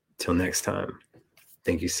 Till next time.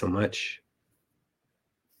 Thank you so much.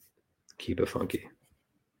 Keep it funky.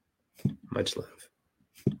 Much love.